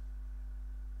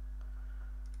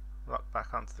 Lock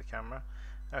back onto the camera.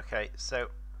 Okay, so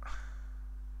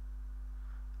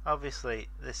obviously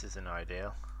this isn't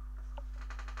ideal.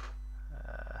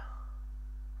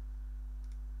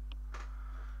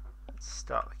 Let's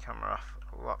start the camera off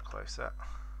a lot closer.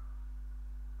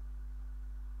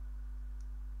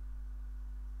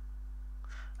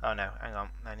 Oh no, hang on.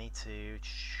 I need to.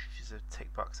 There's a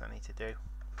tick box I need to do.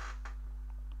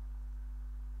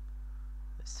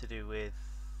 It's to do with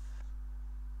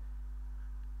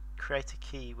create a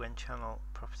key when channel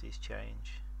properties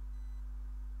change.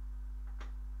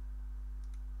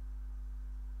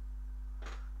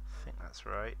 I think that's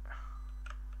right.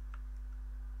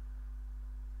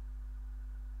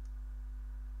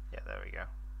 Yeah, there we go.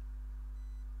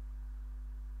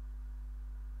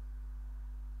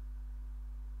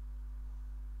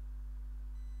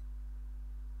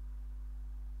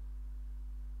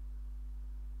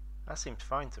 That seems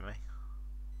fine to me.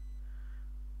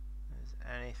 Is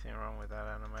anything wrong with that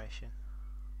animation?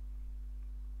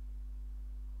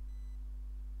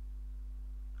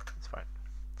 It's fine.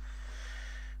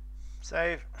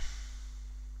 Save.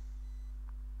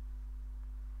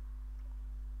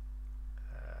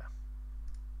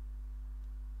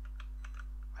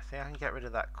 I think I can get rid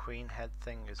of that queen head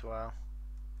thing as well.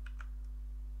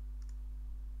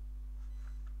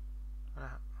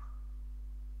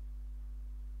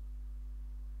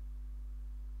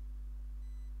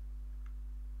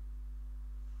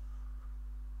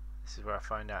 This is where I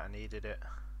find out I needed it.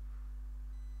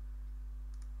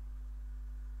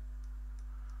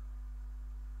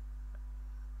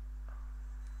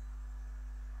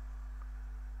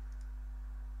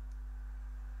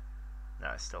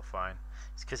 No, it's still fine.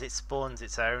 It's because it spawns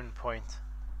its own point.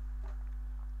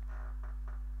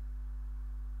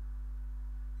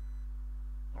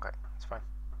 Okay, fine.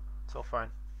 It's all fine.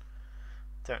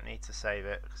 Don't need to save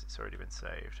it because it's already been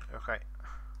saved. Okay.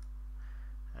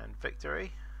 And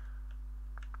victory.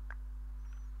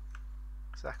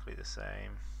 Exactly the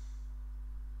same.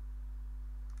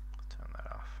 Turn that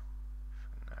off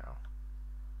for now.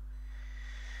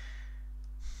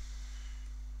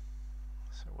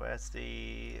 So where's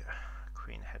the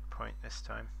queen head point this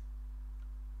time?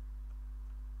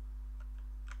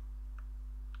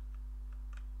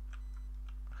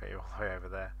 Okay, all the way over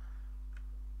there.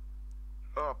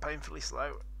 Oh, painfully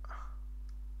slow.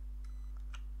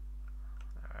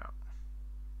 There we are.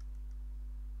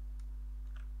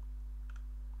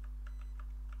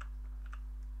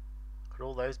 Look at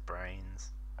all those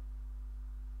brains.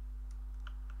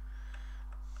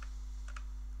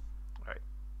 Right.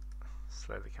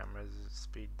 Slow the camera's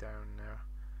speed down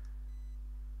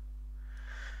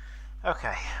now.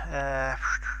 Okay.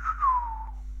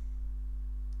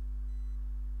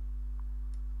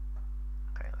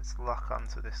 Okay, let's lock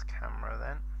onto this camera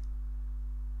then.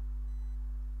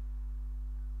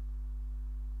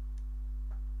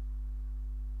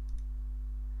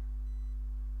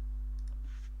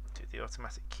 Do the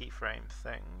automatic keyframe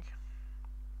thing.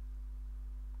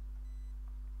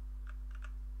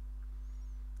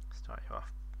 Start you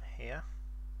off here.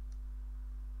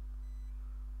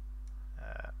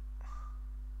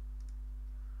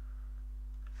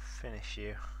 Finish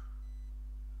you.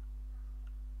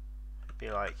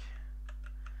 Be like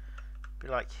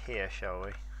here, shall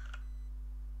we?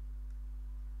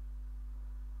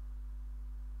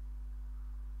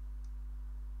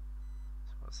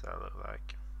 So what's that look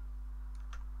like?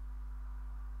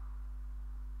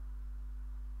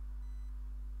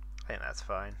 I think that's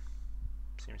fine.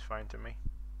 Seems fine to me.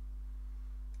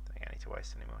 Don't think I need to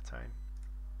waste any more time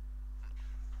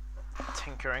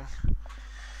tinkering.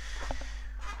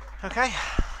 Okay,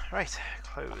 right,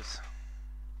 close.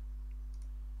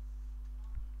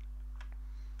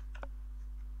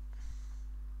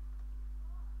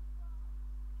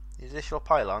 The additional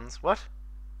pylons, what?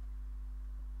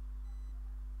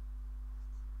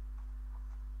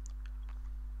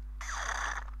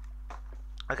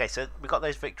 Okay, so we got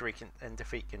those victory and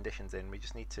defeat conditions in. We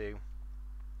just need to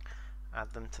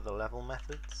add them to the level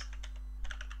methods.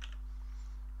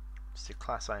 It's a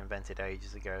class I invented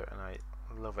ages ago, and I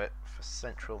love it for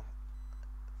central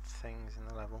things in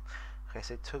the level. Okay,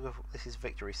 so this is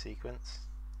victory sequence.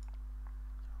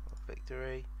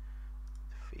 Victory,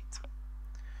 defeat.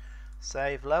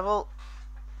 Save level,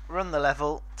 run the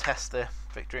level, test the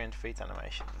victory and defeat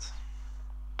animations.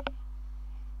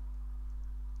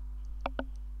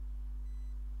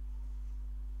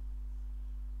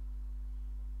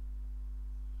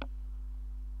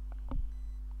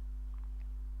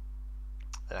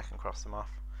 Then I can cross them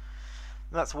off.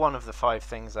 And that's one of the 5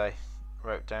 things I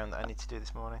wrote down that I need to do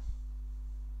this morning.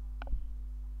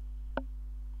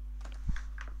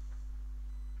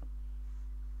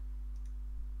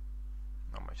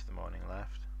 Not much of the morning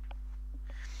left.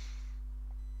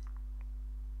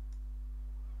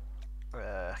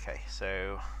 Okay,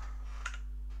 so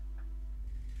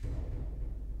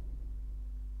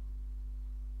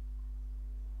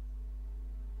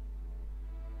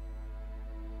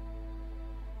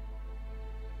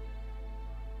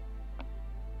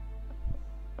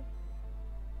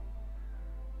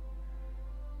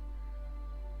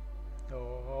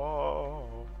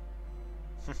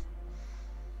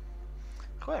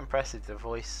quite impressive the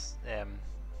voice the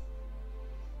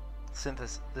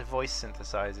voice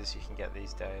synthesizers you can get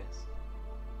these days.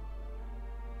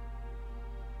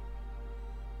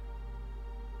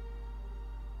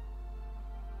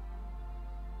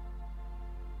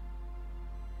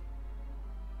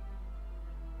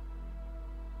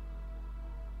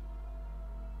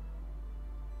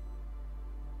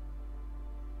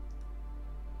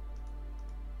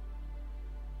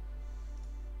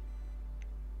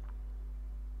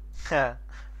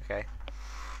 Okay.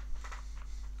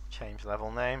 Change level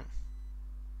name.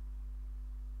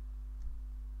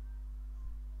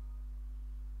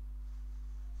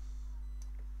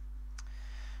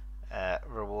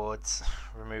 Rewards.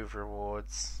 Remove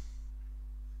rewards.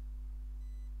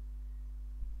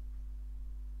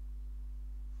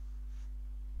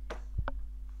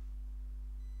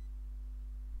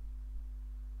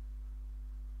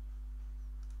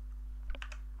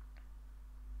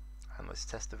 And let's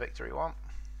test the victory one.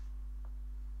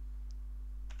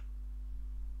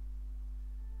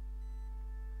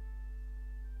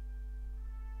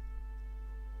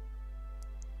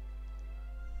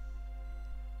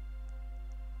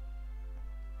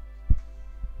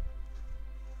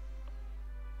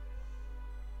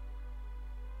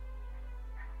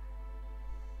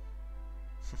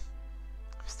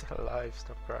 still alive,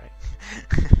 stop crying.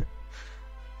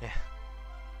 Yeah.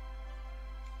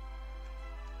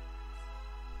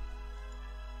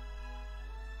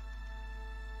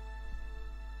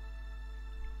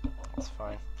 That's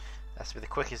fine. That's to be the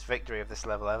quickest victory of this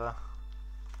level ever.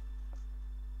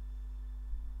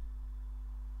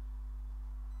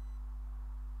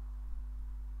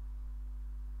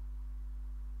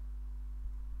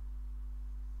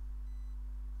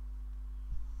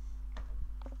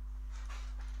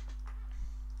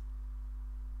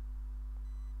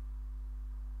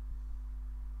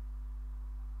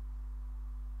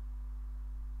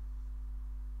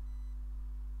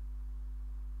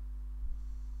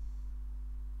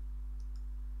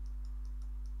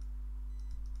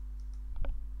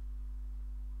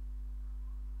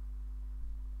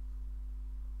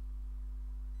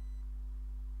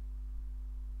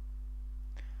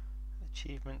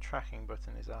 Achievement tracking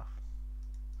button is off.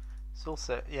 It's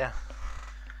also, yeah,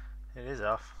 it is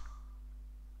off.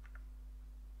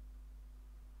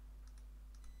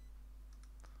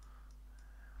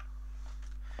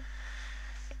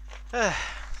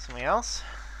 Something else?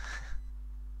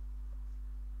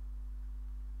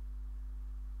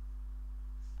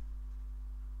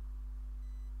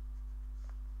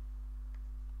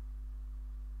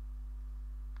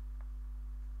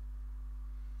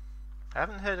 I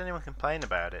haven't heard anyone complain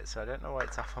about it, so I don't know why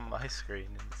it's off on my screen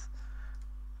and it's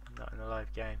not in the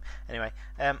live game. Anyway,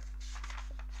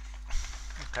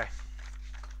 okay.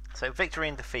 So victory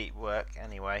and defeat work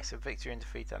anyway. So victory and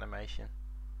defeat animation.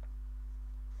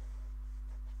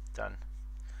 Done.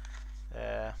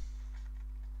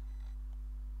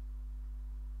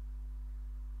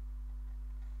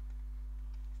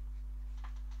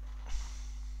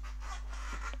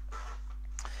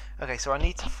 Okay, so I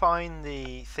need to find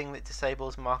the thing that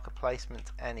disables marker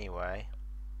placement anyway,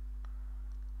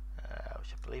 which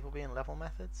I believe will be in level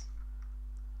methods.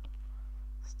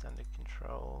 Standard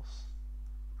controls.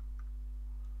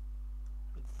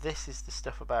 This is the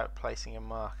stuff about placing a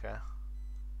marker.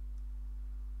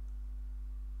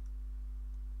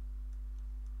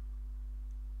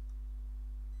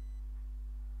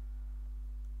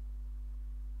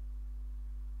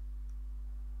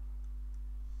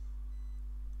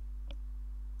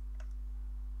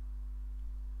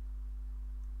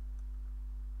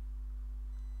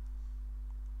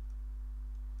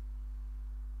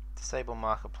 Disable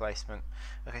marker placement.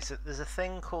 Okay, so there's a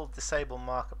thing called disable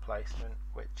marker placement,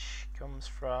 which comes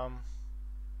from,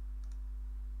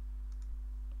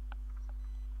 I'm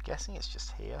guessing it's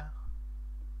just here.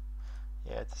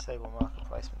 Yeah, disable marker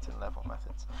placement in level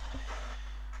methods.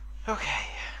 Okay,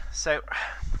 so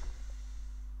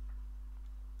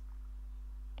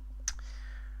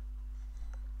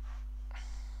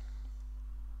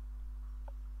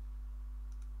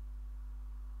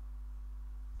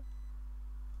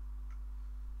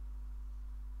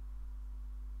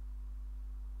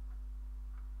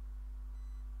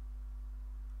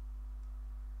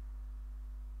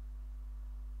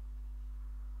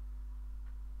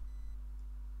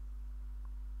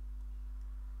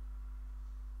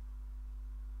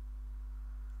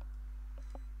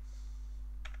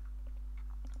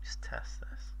just test this.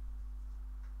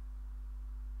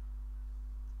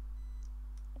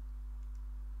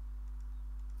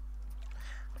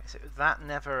 Okay, so that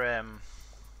never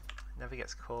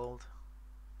gets called.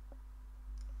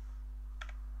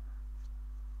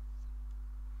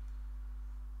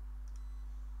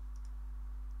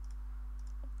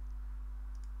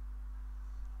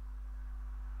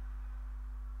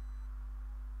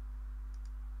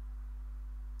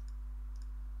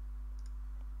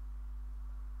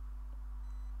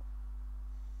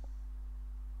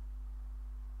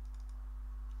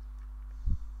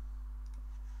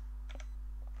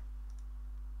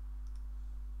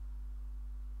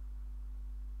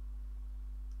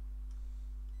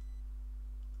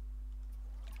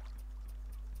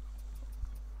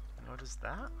 What is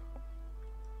that?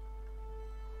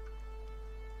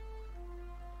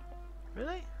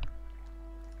 Really?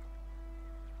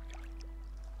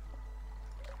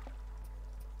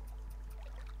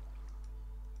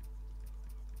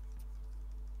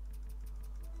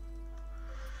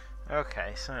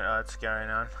 Okay, something odd's going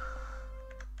on.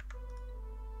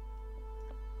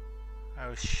 I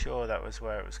was sure that was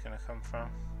where it was going to come from.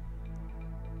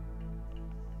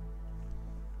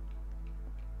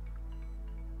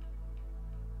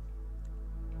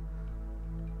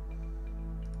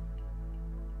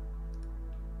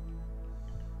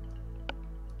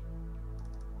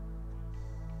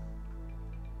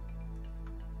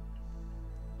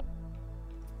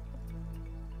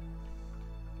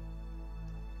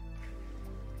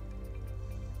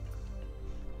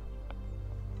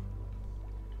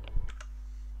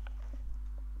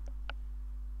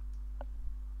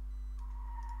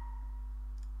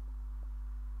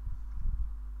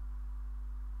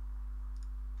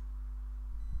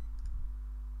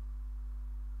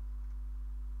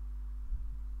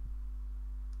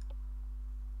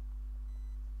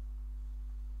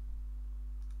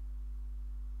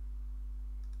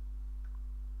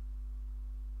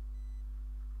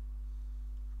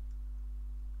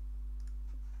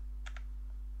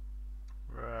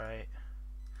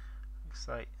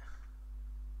 looks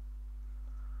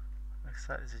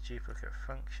like there's a duplicate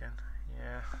function.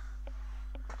 Yeah.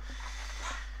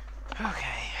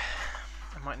 Okay.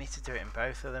 I might need to do it in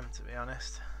both of them, to be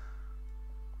honest.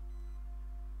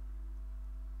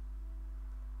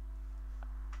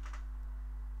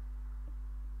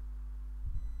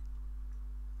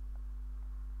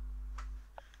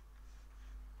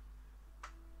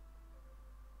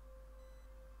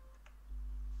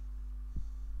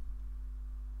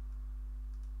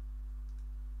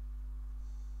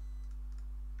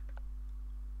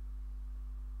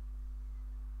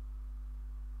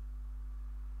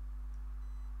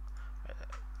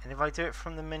 And if I do it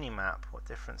from the mini-map, what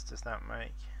difference does that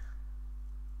make?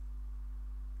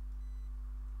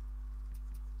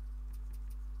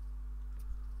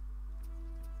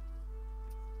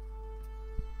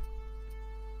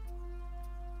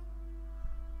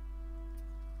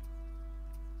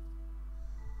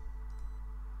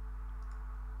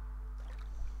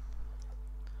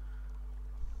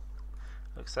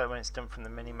 Looks like when it's done from the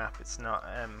mini-map, it's not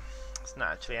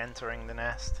actually entering the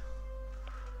nest.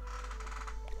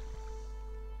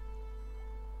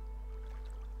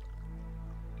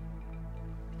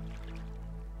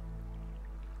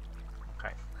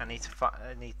 Okay, I need to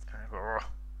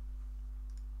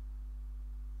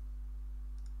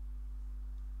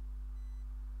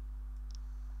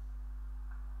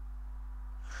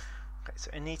Okay,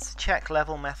 so it needs to check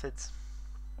level methods.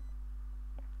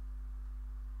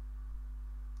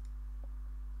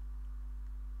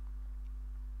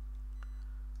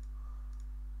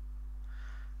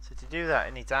 So to do that,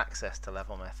 it needs access to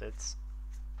level methods.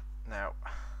 Now,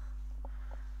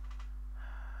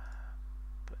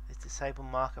 but the disable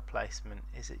marker placement,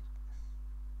 is it?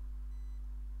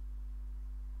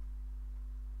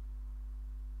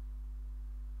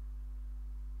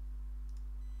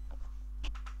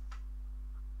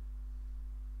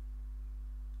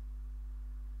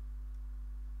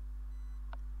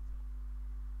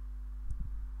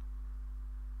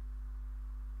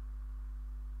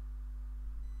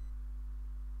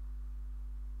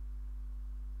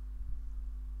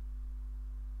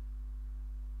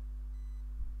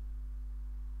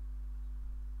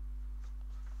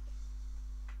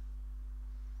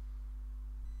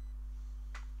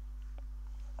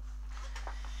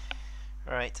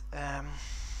 Right,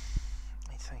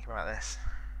 need to think about this.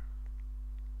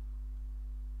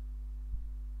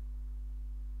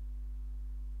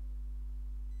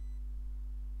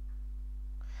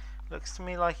 Looks to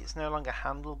me like it's no longer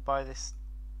handled by this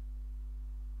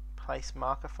place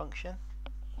marker function.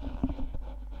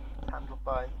 It's handled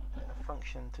by a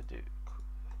function to do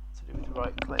with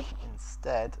right click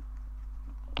instead.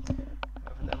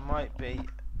 However, there might be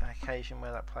an occasion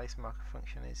where that place marker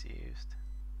function is used.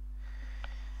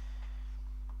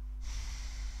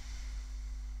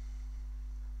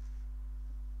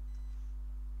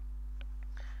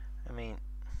 I mean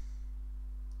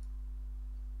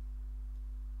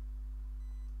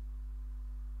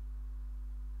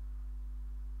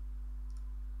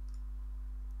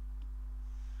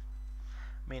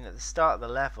at the start of the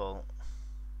level,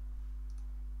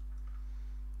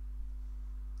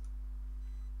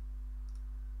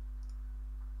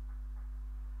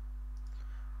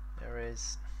 there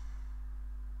is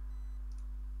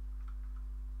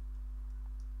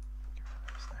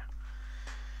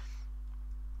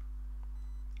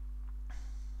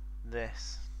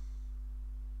this.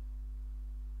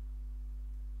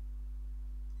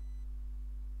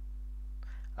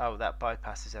 Oh, that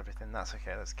bypasses everything. That's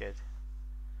okay, that's good.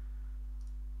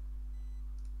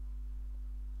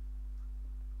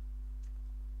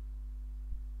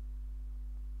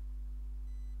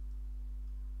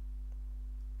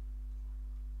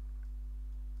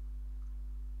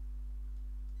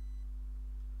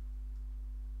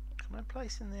 Can I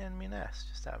place in the enemy nest,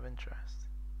 just out of interest?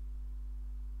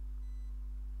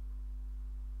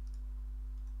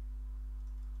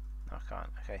 No, I can't.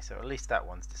 Okay, so at least that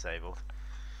one's disabled.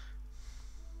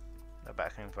 They're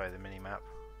back in via the mini-map.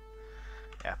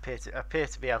 Yeah, I appear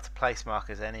to be able to place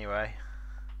markers anyway.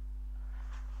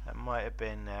 That might have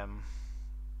been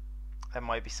there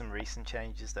might be some recent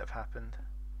changes that have happened.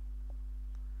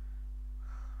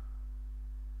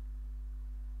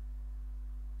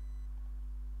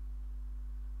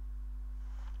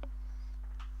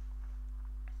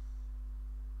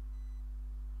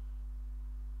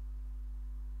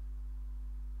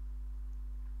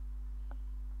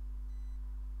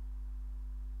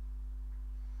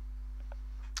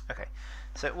 Okay,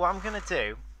 so what I'm going to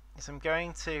do is I'm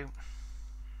going to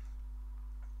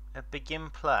begin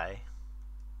play.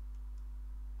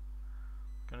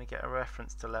 I'm going to get a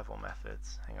reference to level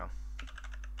methods. Hang on.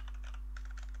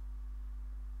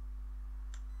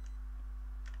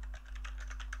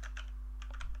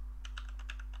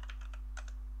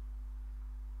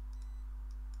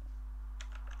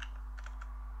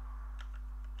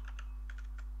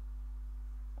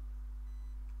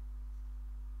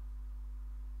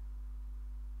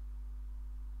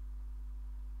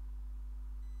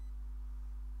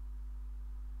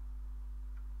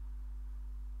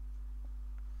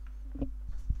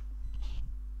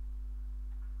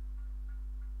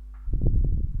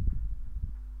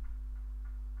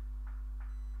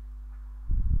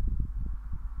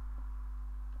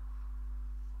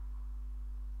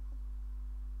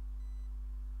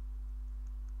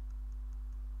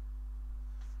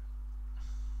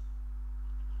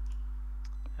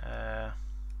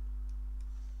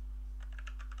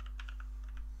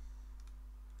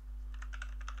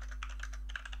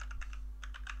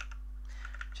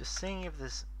 Just seeing if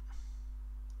there's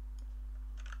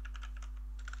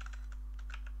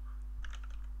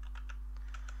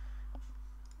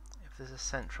a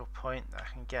central point that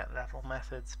I can get level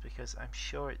methods, because I'm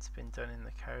sure it's been done in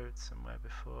the code somewhere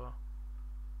before.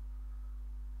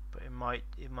 But it might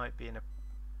be in a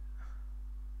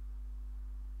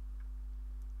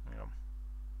hang on.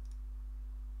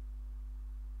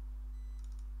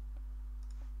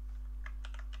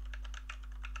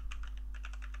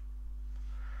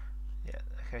 Yeah,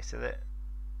 okay, so that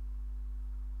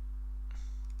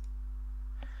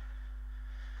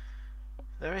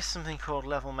there is something called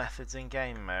level methods in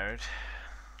game mode.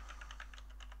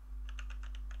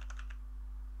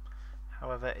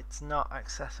 However, it's not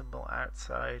accessible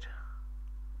outside.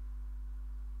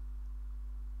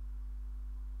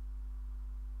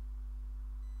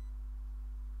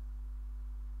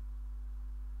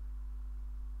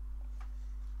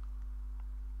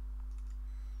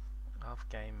 Of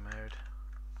game mode.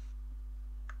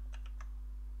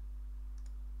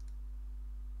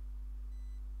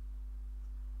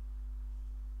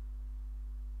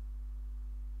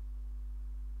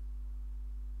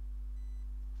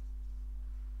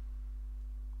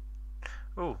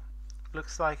 Ooh,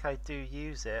 looks like I do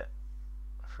use it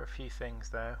for a few things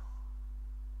though.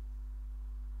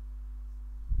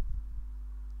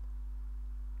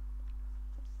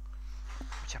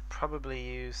 Which I probably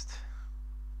used.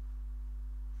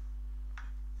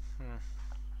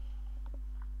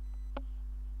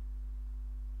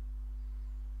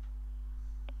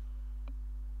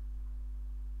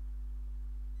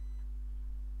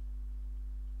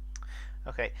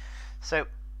 Okay, so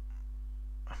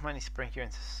I might need to bring you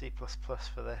into C++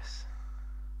 for this.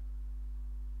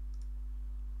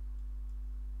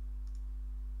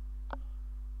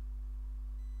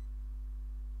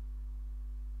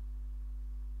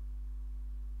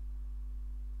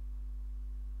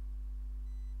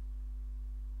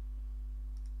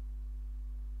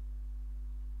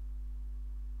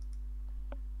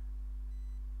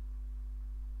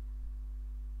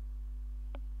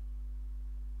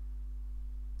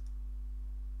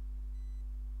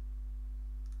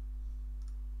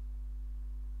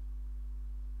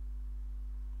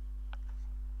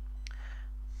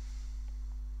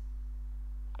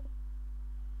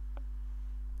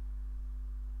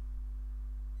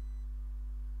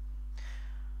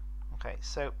 Okay,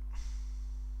 so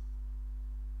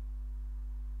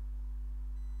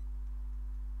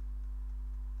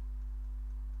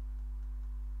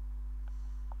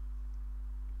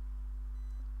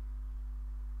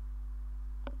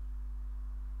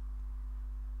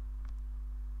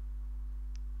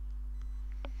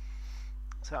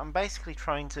I'm basically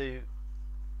trying to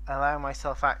allow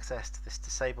myself access to this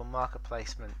disable marker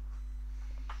placement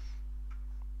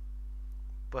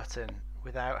button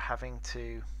without having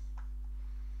to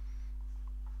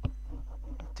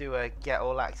do a get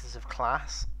all actors of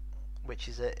class, which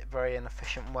is a very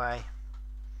inefficient way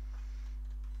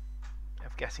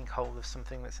of getting hold of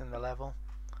something that's in the level.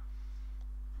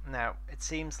 Now, it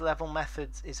seems level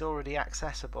methods is already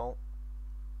accessible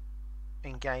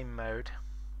in game mode,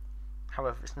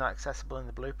 however it's not accessible in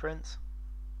the blueprints.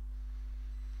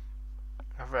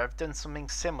 However, I've done something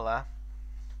similar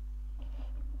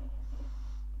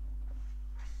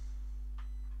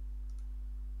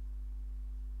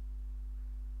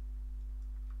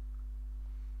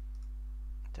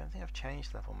I don't think I've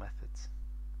changed level methods.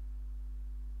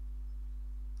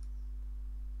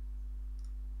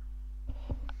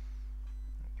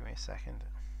 Give me a second.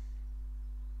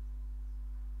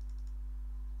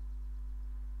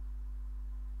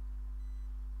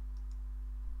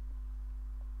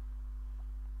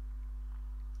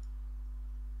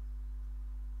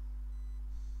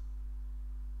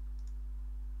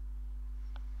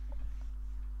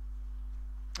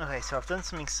 Okay, so I've done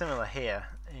something similar here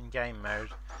in game mode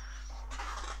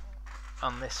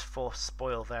on this force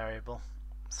spoil variable.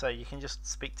 So you can just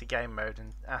speak to game mode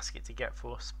and ask it to get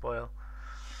force spoil.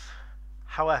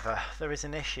 However, there is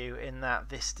an issue in that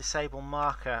this disable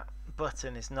marker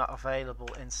button is not available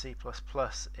in C++.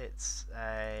 It's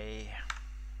a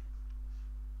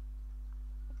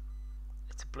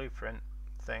blueprint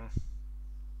thing.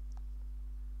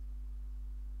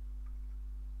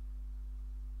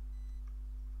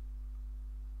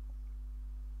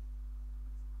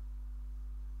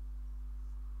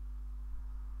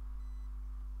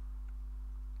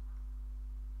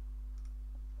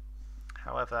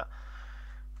 However,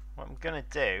 what I'm going to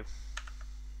do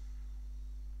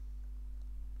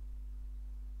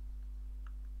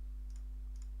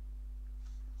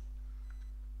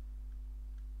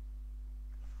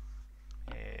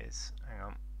is, hang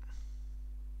on,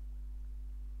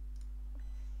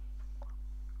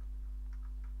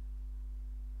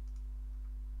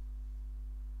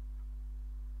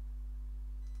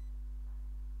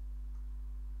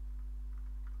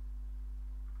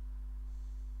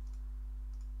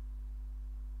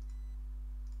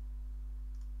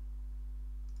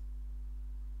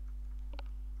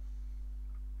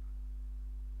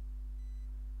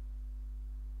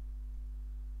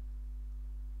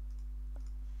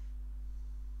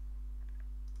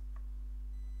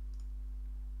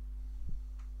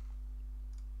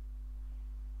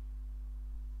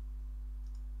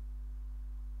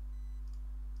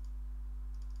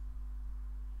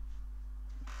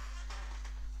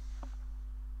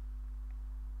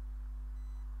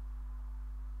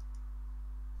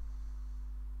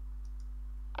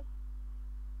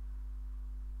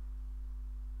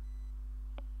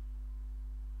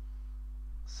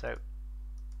 So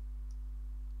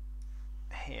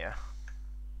here,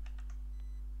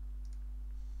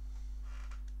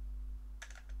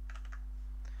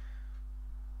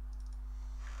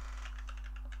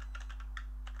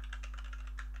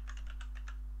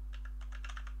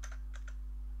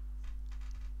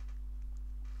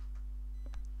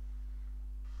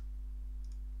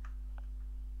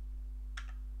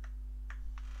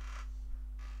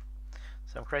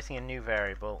 so I'm creating a new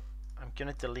variable. I'm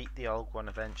going to delete the old one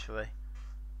eventually.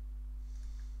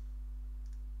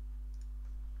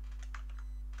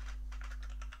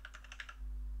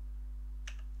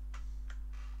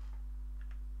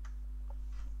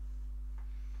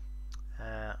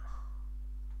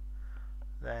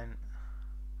 Then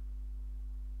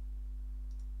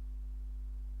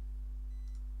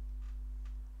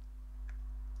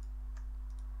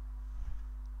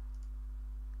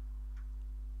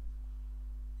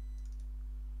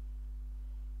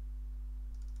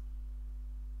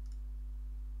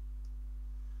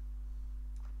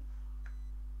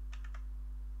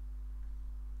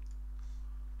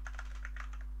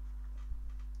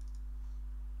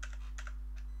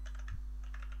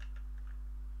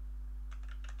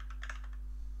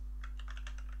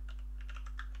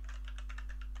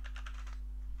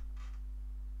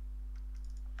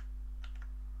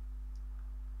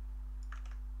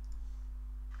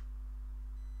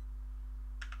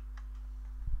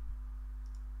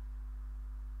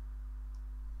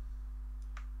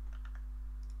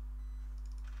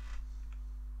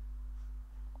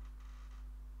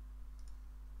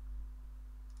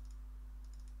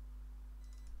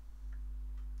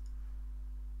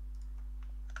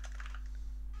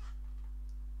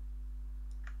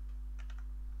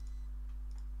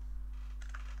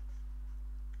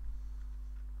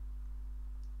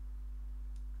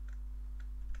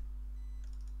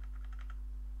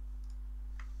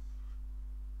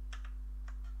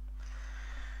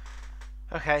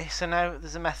okay, so now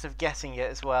there's a method of getting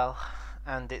it as well,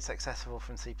 and it's accessible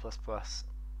from C++.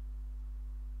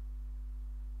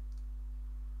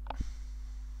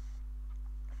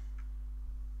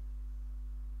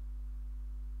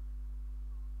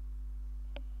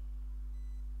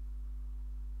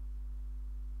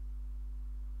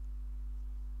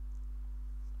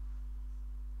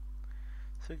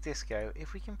 So Disco,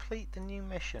 if we complete the new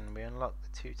mission, we unlock the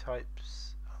 2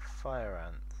 types of fire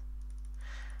ant.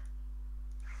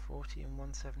 40 and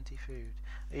 170 food.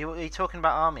 Are you talking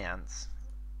about army ants?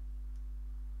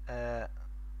 No,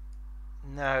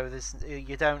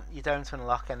 you don't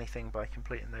unlock anything by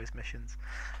completing those missions.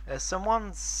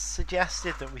 Someone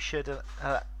suggested that we should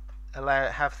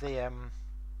have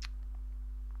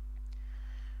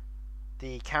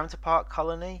the counterpart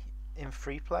colony in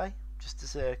free play, just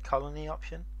as a colony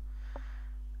option,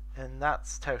 and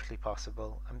that's totally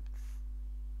possible.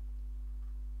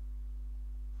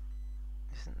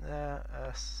 Isn't there?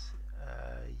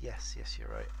 Yes, you're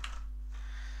right.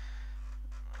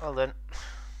 Well then.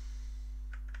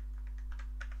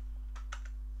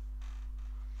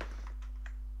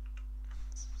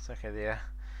 It's okay, the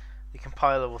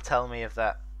compiler will tell me of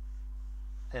that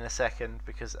in a second,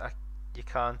 because you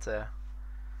can't.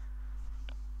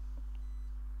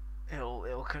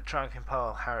 It'll try and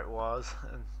compile how it was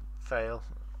and fail.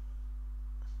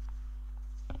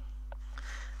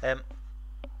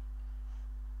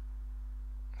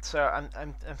 So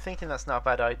I'm thinking that's not a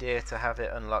bad idea to have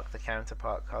it unlock the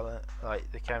counterpart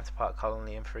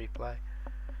colony in free play.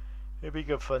 It'd be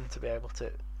good fun to be able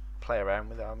to play around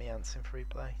with army ants in free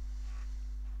play.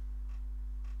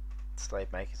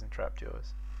 Slave makers and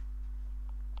trapjaws.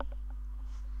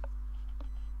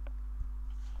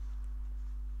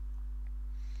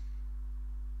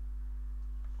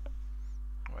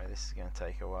 Wait, this is going to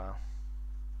take a while,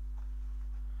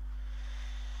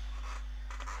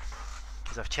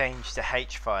 because I've changed the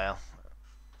H file.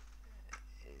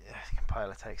 The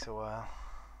compiler takes a while.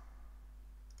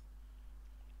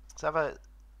 So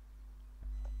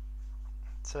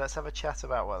let's have a chat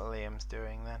about what Liam's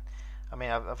doing then. I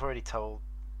mean, I've already told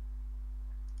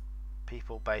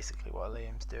people basically what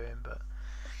Liam's doing, but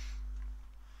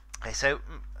okay. So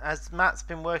as Matt's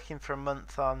been working for a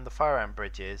month on the fire ant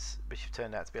bridges, which have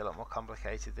turned out to be a lot more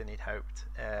complicated than he'd hoped,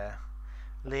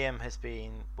 Liam has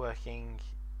been working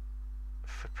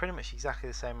for pretty much exactly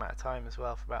the same amount of time as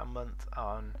well, for about a month,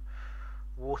 on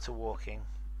water walking.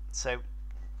 So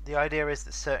the idea is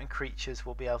that certain creatures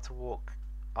will be able to walk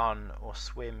on or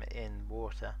swim in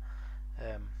water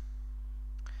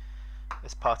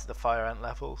as part of the fire ant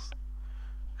levels,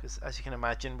 because as you can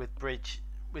imagine,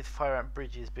 with fire ant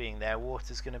bridges being there,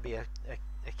 water is going to be a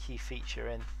key feature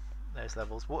in those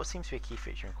levels. Water seems to be a key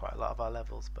feature in quite a lot of our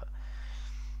levels, but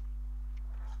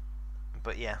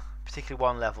But yeah, particularly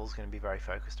one level is going to be very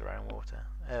focused around water.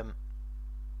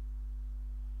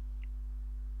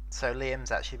 So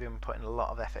Liam's actually been putting a lot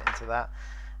of effort into that,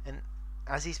 and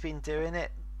as he's been doing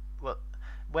it, well,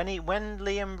 when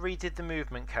Liam redid the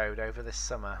movement code over this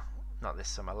summer, not this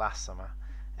summer, last summer,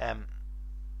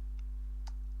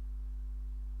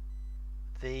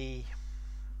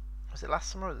 was it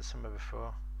last summer or the summer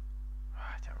before?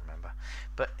 I don't remember.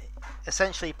 But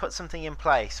essentially, he put something in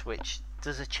place which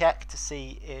does a check to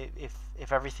see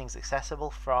if everything's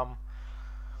accessible from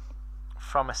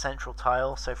a central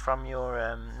tile, so from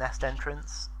your nest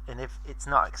entrance. And if it's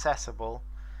not accessible,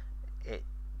 it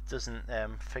doesn't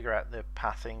figure out the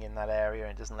pathing in that area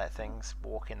and doesn't let things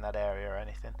walk in that area or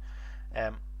anything.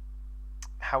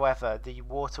 However, the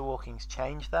water walkings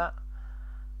change that,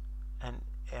 and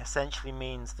it essentially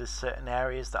means there's certain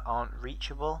areas that aren't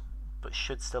reachable but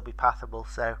should still be pathable.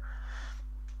 So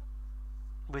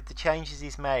with the changes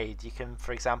he's made, you can,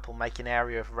 for example, make an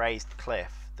area of raised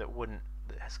cliff that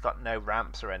has got no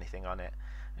ramps or anything on it,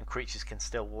 and creatures can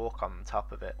still walk on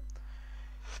top of it.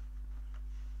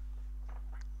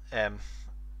 And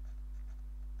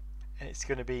it's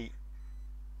going to be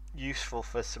useful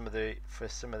for some of the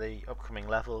upcoming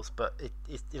levels, but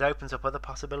it opens up other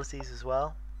possibilities as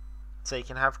well. So you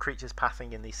can have creatures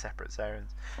pathing in these separate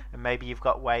zones, and maybe you've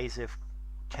got ways of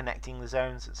connecting the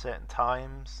zones at certain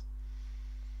times,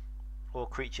 or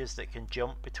creatures that can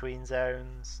jump between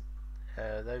zones,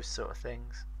 those sort of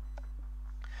things.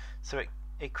 So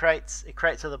it creates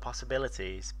other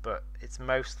possibilities, but it's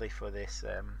mostly for this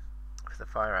for the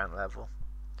fire ant level.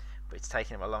 But it's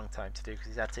taken him a long time to do because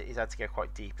he's had to go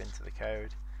quite deep into the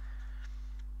code,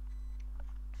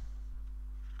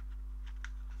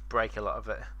 break a lot of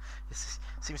it. This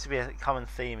seems to be a common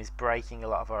theme, is breaking a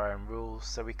lot of our own rules.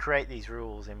 So we create these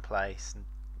rules in place and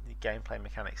the gameplay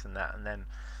mechanics and that, and then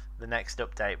the next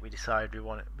update we decide we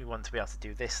want to be able to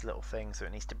do this little thing, so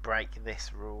it needs to break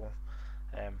this rule.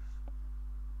 And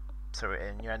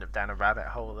you end up down a rabbit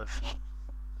hole of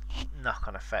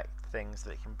knock-on effect things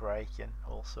that it can break and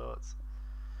all sorts.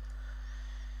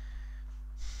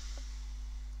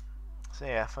 So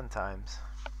yeah, fun times.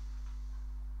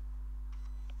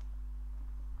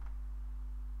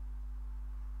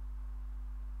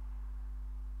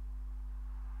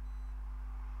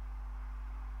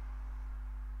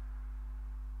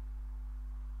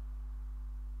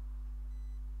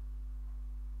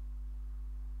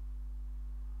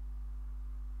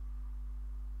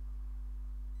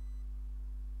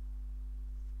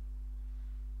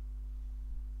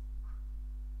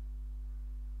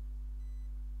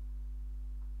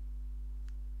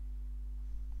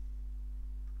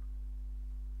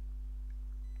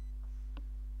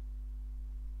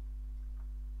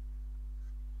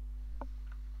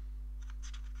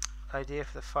 Idea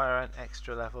for the fire ant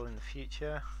extra level in the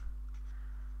future.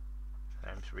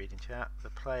 I'm just reading chat. The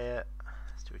player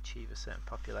has to achieve a certain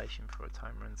population before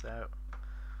time runs out.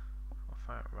 Or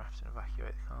fire ant raft and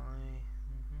evacuate the colony.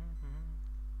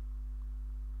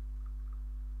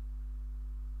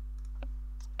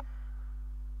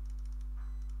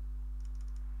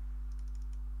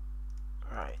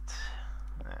 Right.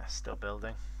 Still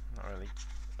building. Not really.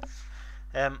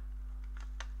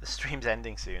 The stream's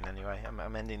ending soon anyway.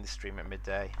 I'm ending the stream at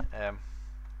midday.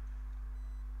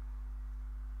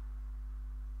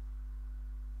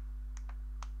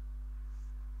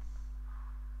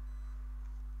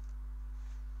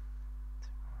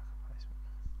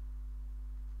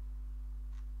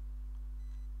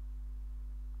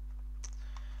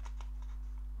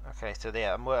 Okay, so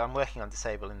yeah, I'm working on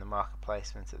disabling the marker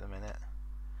placement at the minute.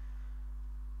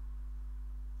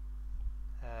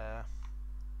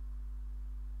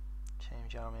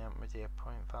 Change army Medea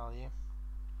point value.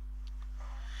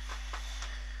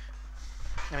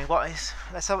 I mean, what is?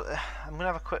 I'm gonna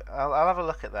have a quick. I'll have a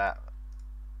look at that.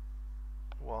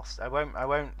 Whilst I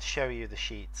won't show you the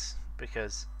sheets,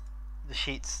 because the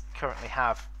sheets currently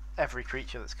have every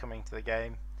creature that's coming to the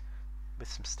game with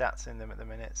some stats in them at the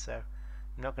minute. So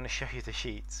I'm not going to show you the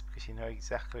sheets because you know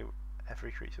exactly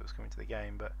every creature that's coming to the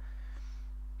game. But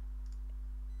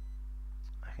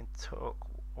I can talk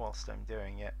whilst I'm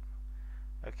doing it.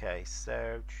 Okay,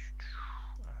 so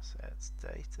assets,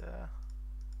 data,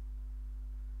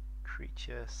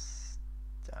 creature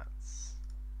stats.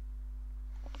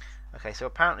 Okay, so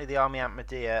apparently the army ant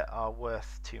Medea are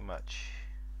worth too much.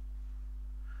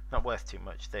 Not worth too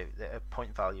much. They're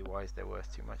point value wise, they're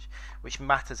worth too much, which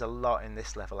matters a lot in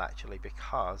this level actually,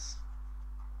 because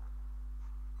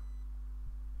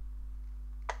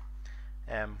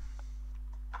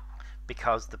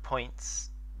the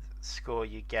points score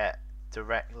you get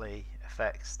directly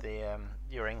affects the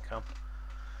your income.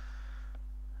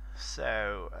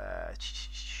 So,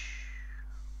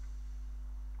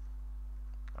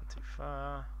 not too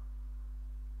far.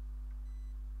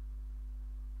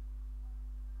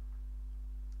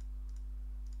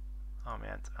 Army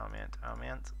ant, army ant, army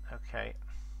ant. Okay.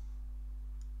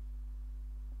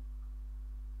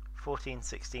 14,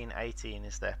 16, 18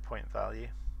 is their point value.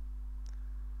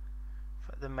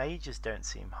 But the mages don't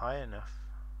seem high enough.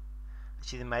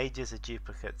 Actually, the mages are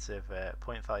duplicates of,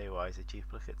 point value wise, are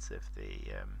duplicates of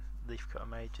the leafcutter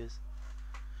mages.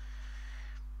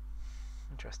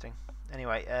 Interesting.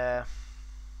 Anyway,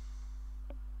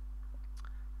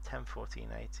 10, 14,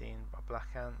 18 are black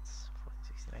ants. 14,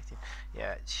 16, 18.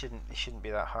 Yeah, it shouldn't be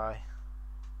that high.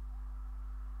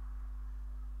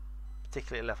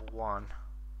 Particularly at level 1.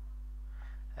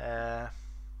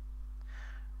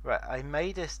 Right, I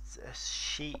made a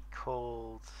sheet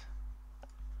called,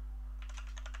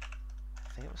 I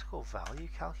think it was called value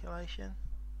calculation,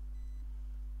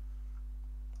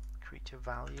 creature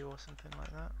value or something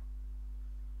like that.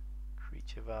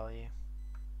 Creature value.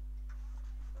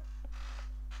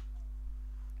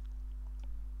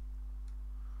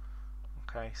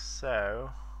 Okay, so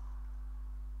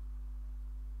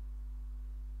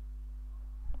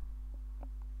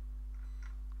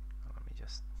let me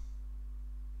just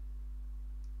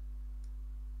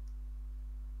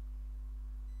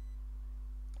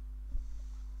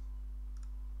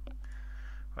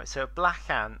right. So a black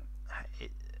ant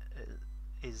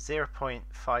is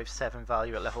 0.57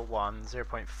 value at level 1,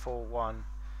 0.41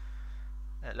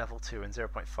 at level 2, and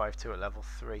 0.52 at level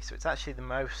 3. So it's actually the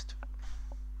most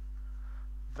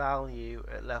value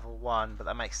at level 1, but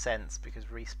that makes sense because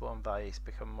respawn values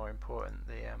become more important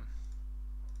the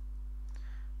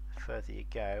further you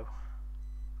go.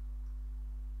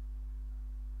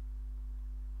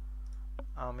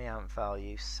 Army ant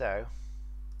value, so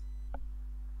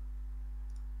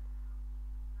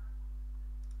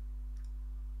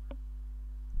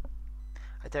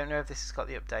I don't know if this has got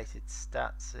the updated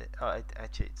stats.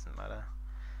 Actually it doesn't matter.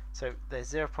 So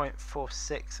there's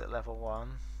 0.46 at level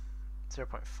 1,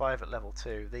 0.5 at level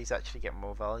 2. These actually get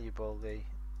more valuable the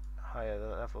higher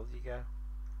the level you go.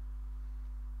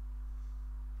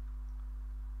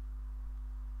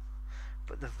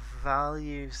 But the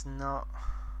value's not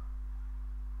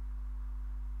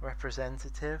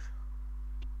representative.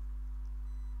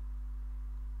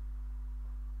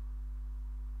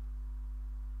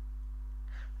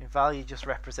 I mean, value just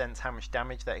represents how much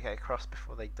damage they get across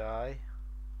before they die.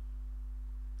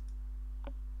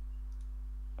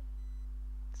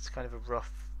 It's kind of a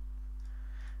rough,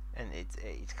 and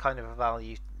it's kind of a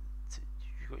value.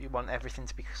 You want everything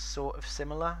to be sort of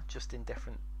similar, just in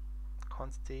different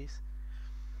quantities.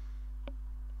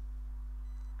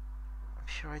 I'm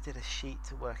sure I did a sheet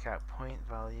to work out point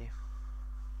value.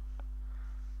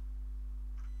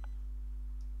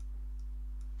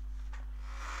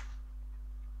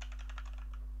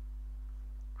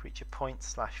 Creature point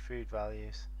 / food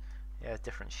values. Yeah,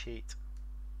 different sheet.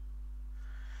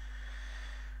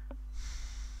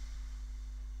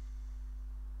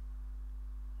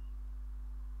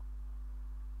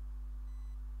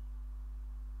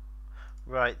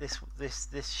 Right,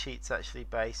 this sheet's actually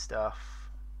based off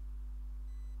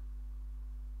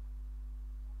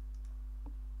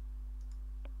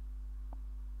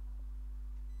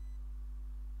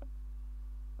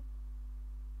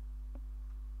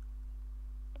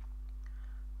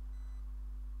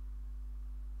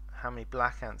how many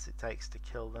black ants it takes to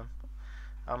kill them.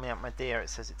 Army ant my deer, it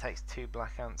says it takes 2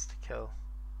 black ants to kill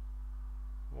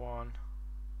 1.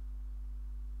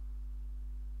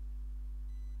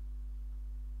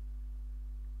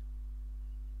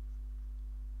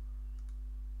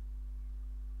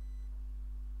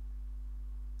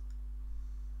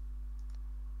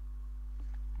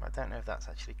 I don't know if that's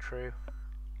actually true.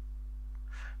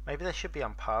 Maybe they should be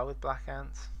on par with black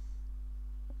ants,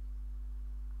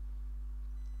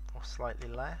 or slightly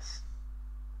less.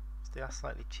 They are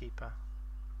slightly cheaper.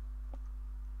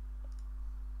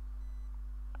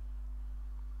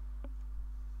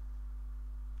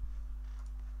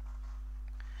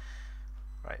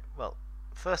 Right, well,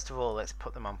 first of all, let's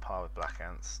put them on par with black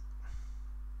ants.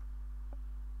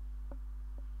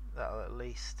 That'll at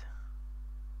least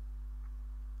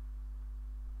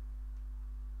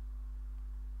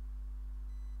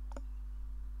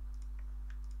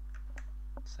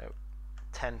so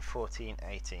 10, 14,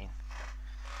 18.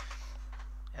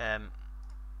 And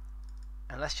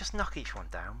let's just knock each one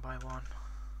down by 1.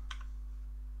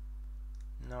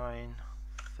 9,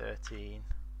 13,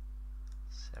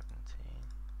 17.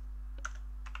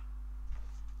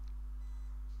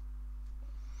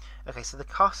 Okay, so the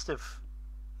cost of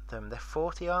them, they're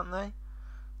 40, aren't they?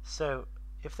 So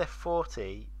if they're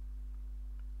 40,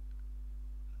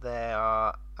 they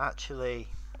are actually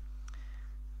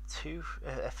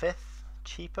a fifth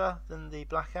cheaper than the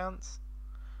black ants.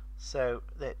 So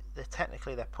they're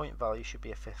technically their point value should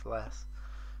be a fifth less.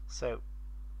 So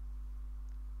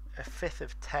a fifth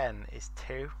of 10 is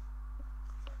 2.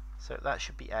 So that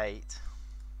should be 8.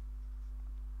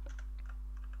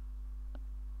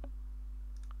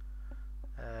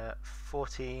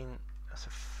 14. That's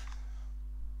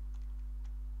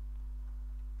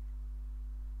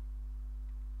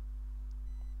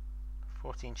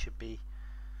 14 should be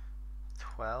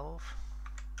 12.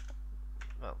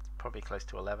 Well, probably close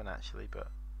to 11 actually, but.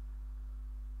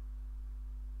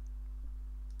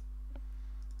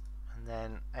 And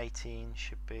then 18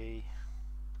 should be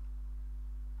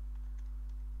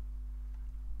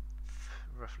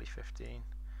roughly 15.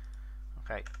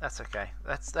 Okay, that's okay.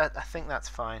 That's that. I think that's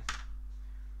fine.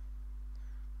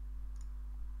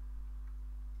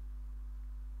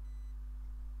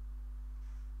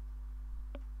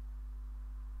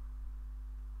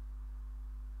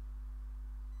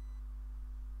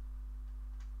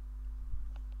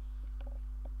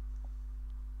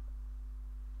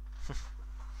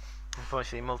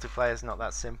 Unfortunately, multiplayer is not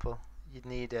that simple. You'd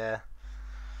need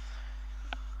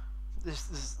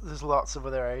there's lots of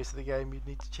other areas of the game you'd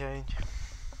need to change.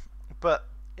 But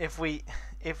if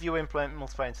you implement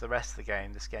multiplayer into the rest of the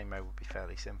game, this game mode would be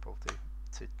fairly simple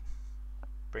to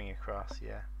bring across.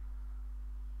 Yeah.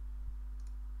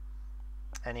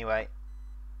 Anyway,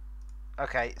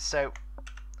 okay, so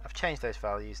I've changed those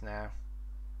values now.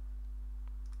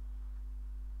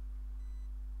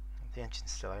 The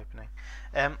engine's still opening.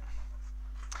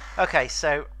 Okay,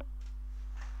 so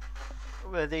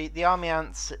the army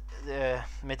ants, the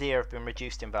Medea have been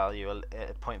reduced in value,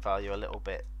 point value a little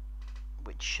bit,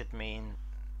 which should mean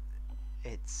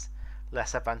it's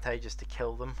less advantageous to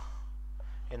kill them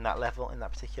in that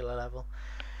particular level.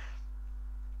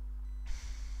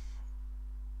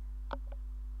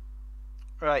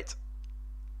 Right.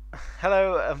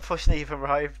 Hello. Unfortunately, you've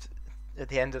arrived at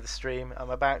the end of the stream. I'm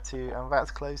about to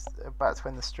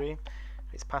end the stream.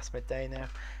 It's past midday now.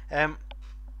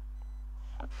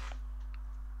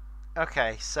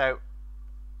 Okay, so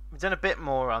we've done a bit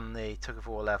more on the Tug of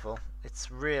War level. It's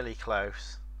really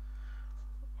close.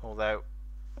 Although,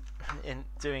 in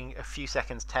doing a few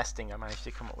seconds testing, I managed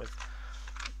to come up with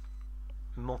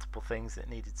multiple things that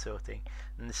needed sorting,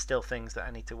 and there's still things that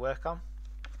I need to work on.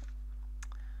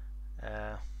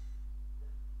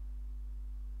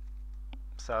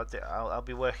 So I'll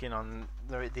be working on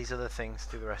these other things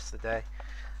through the rest of the day.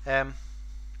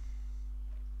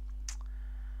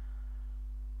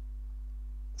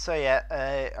 So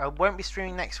yeah, I won't be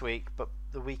streaming next week, but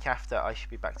the week after I should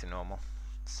be back to normal.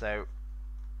 So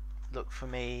look for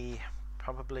me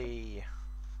probably.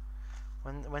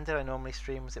 When did I normally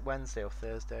stream? Was it Wednesday or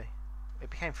Thursday?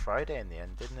 It became Friday in the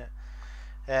end, didn't it?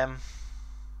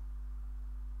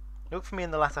 Look for me in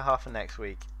the latter half of next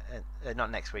week.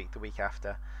 Not next week, the week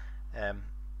after. And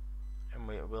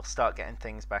we'll start getting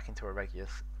things back into a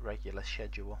regular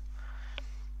schedule.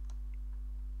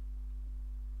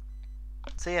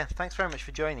 So yeah, thanks very much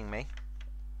for joining me.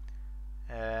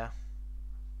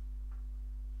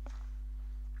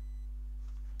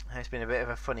 It's been a bit of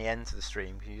a funny end to the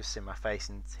stream because you just see my face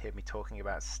and hear me talking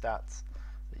about stats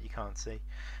that you can't see.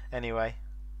 Anyway,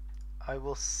 I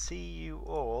will see you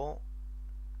all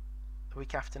the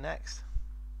week after next.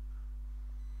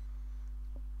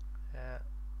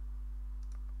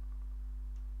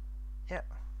 Yeah.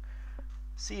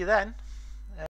 See you then.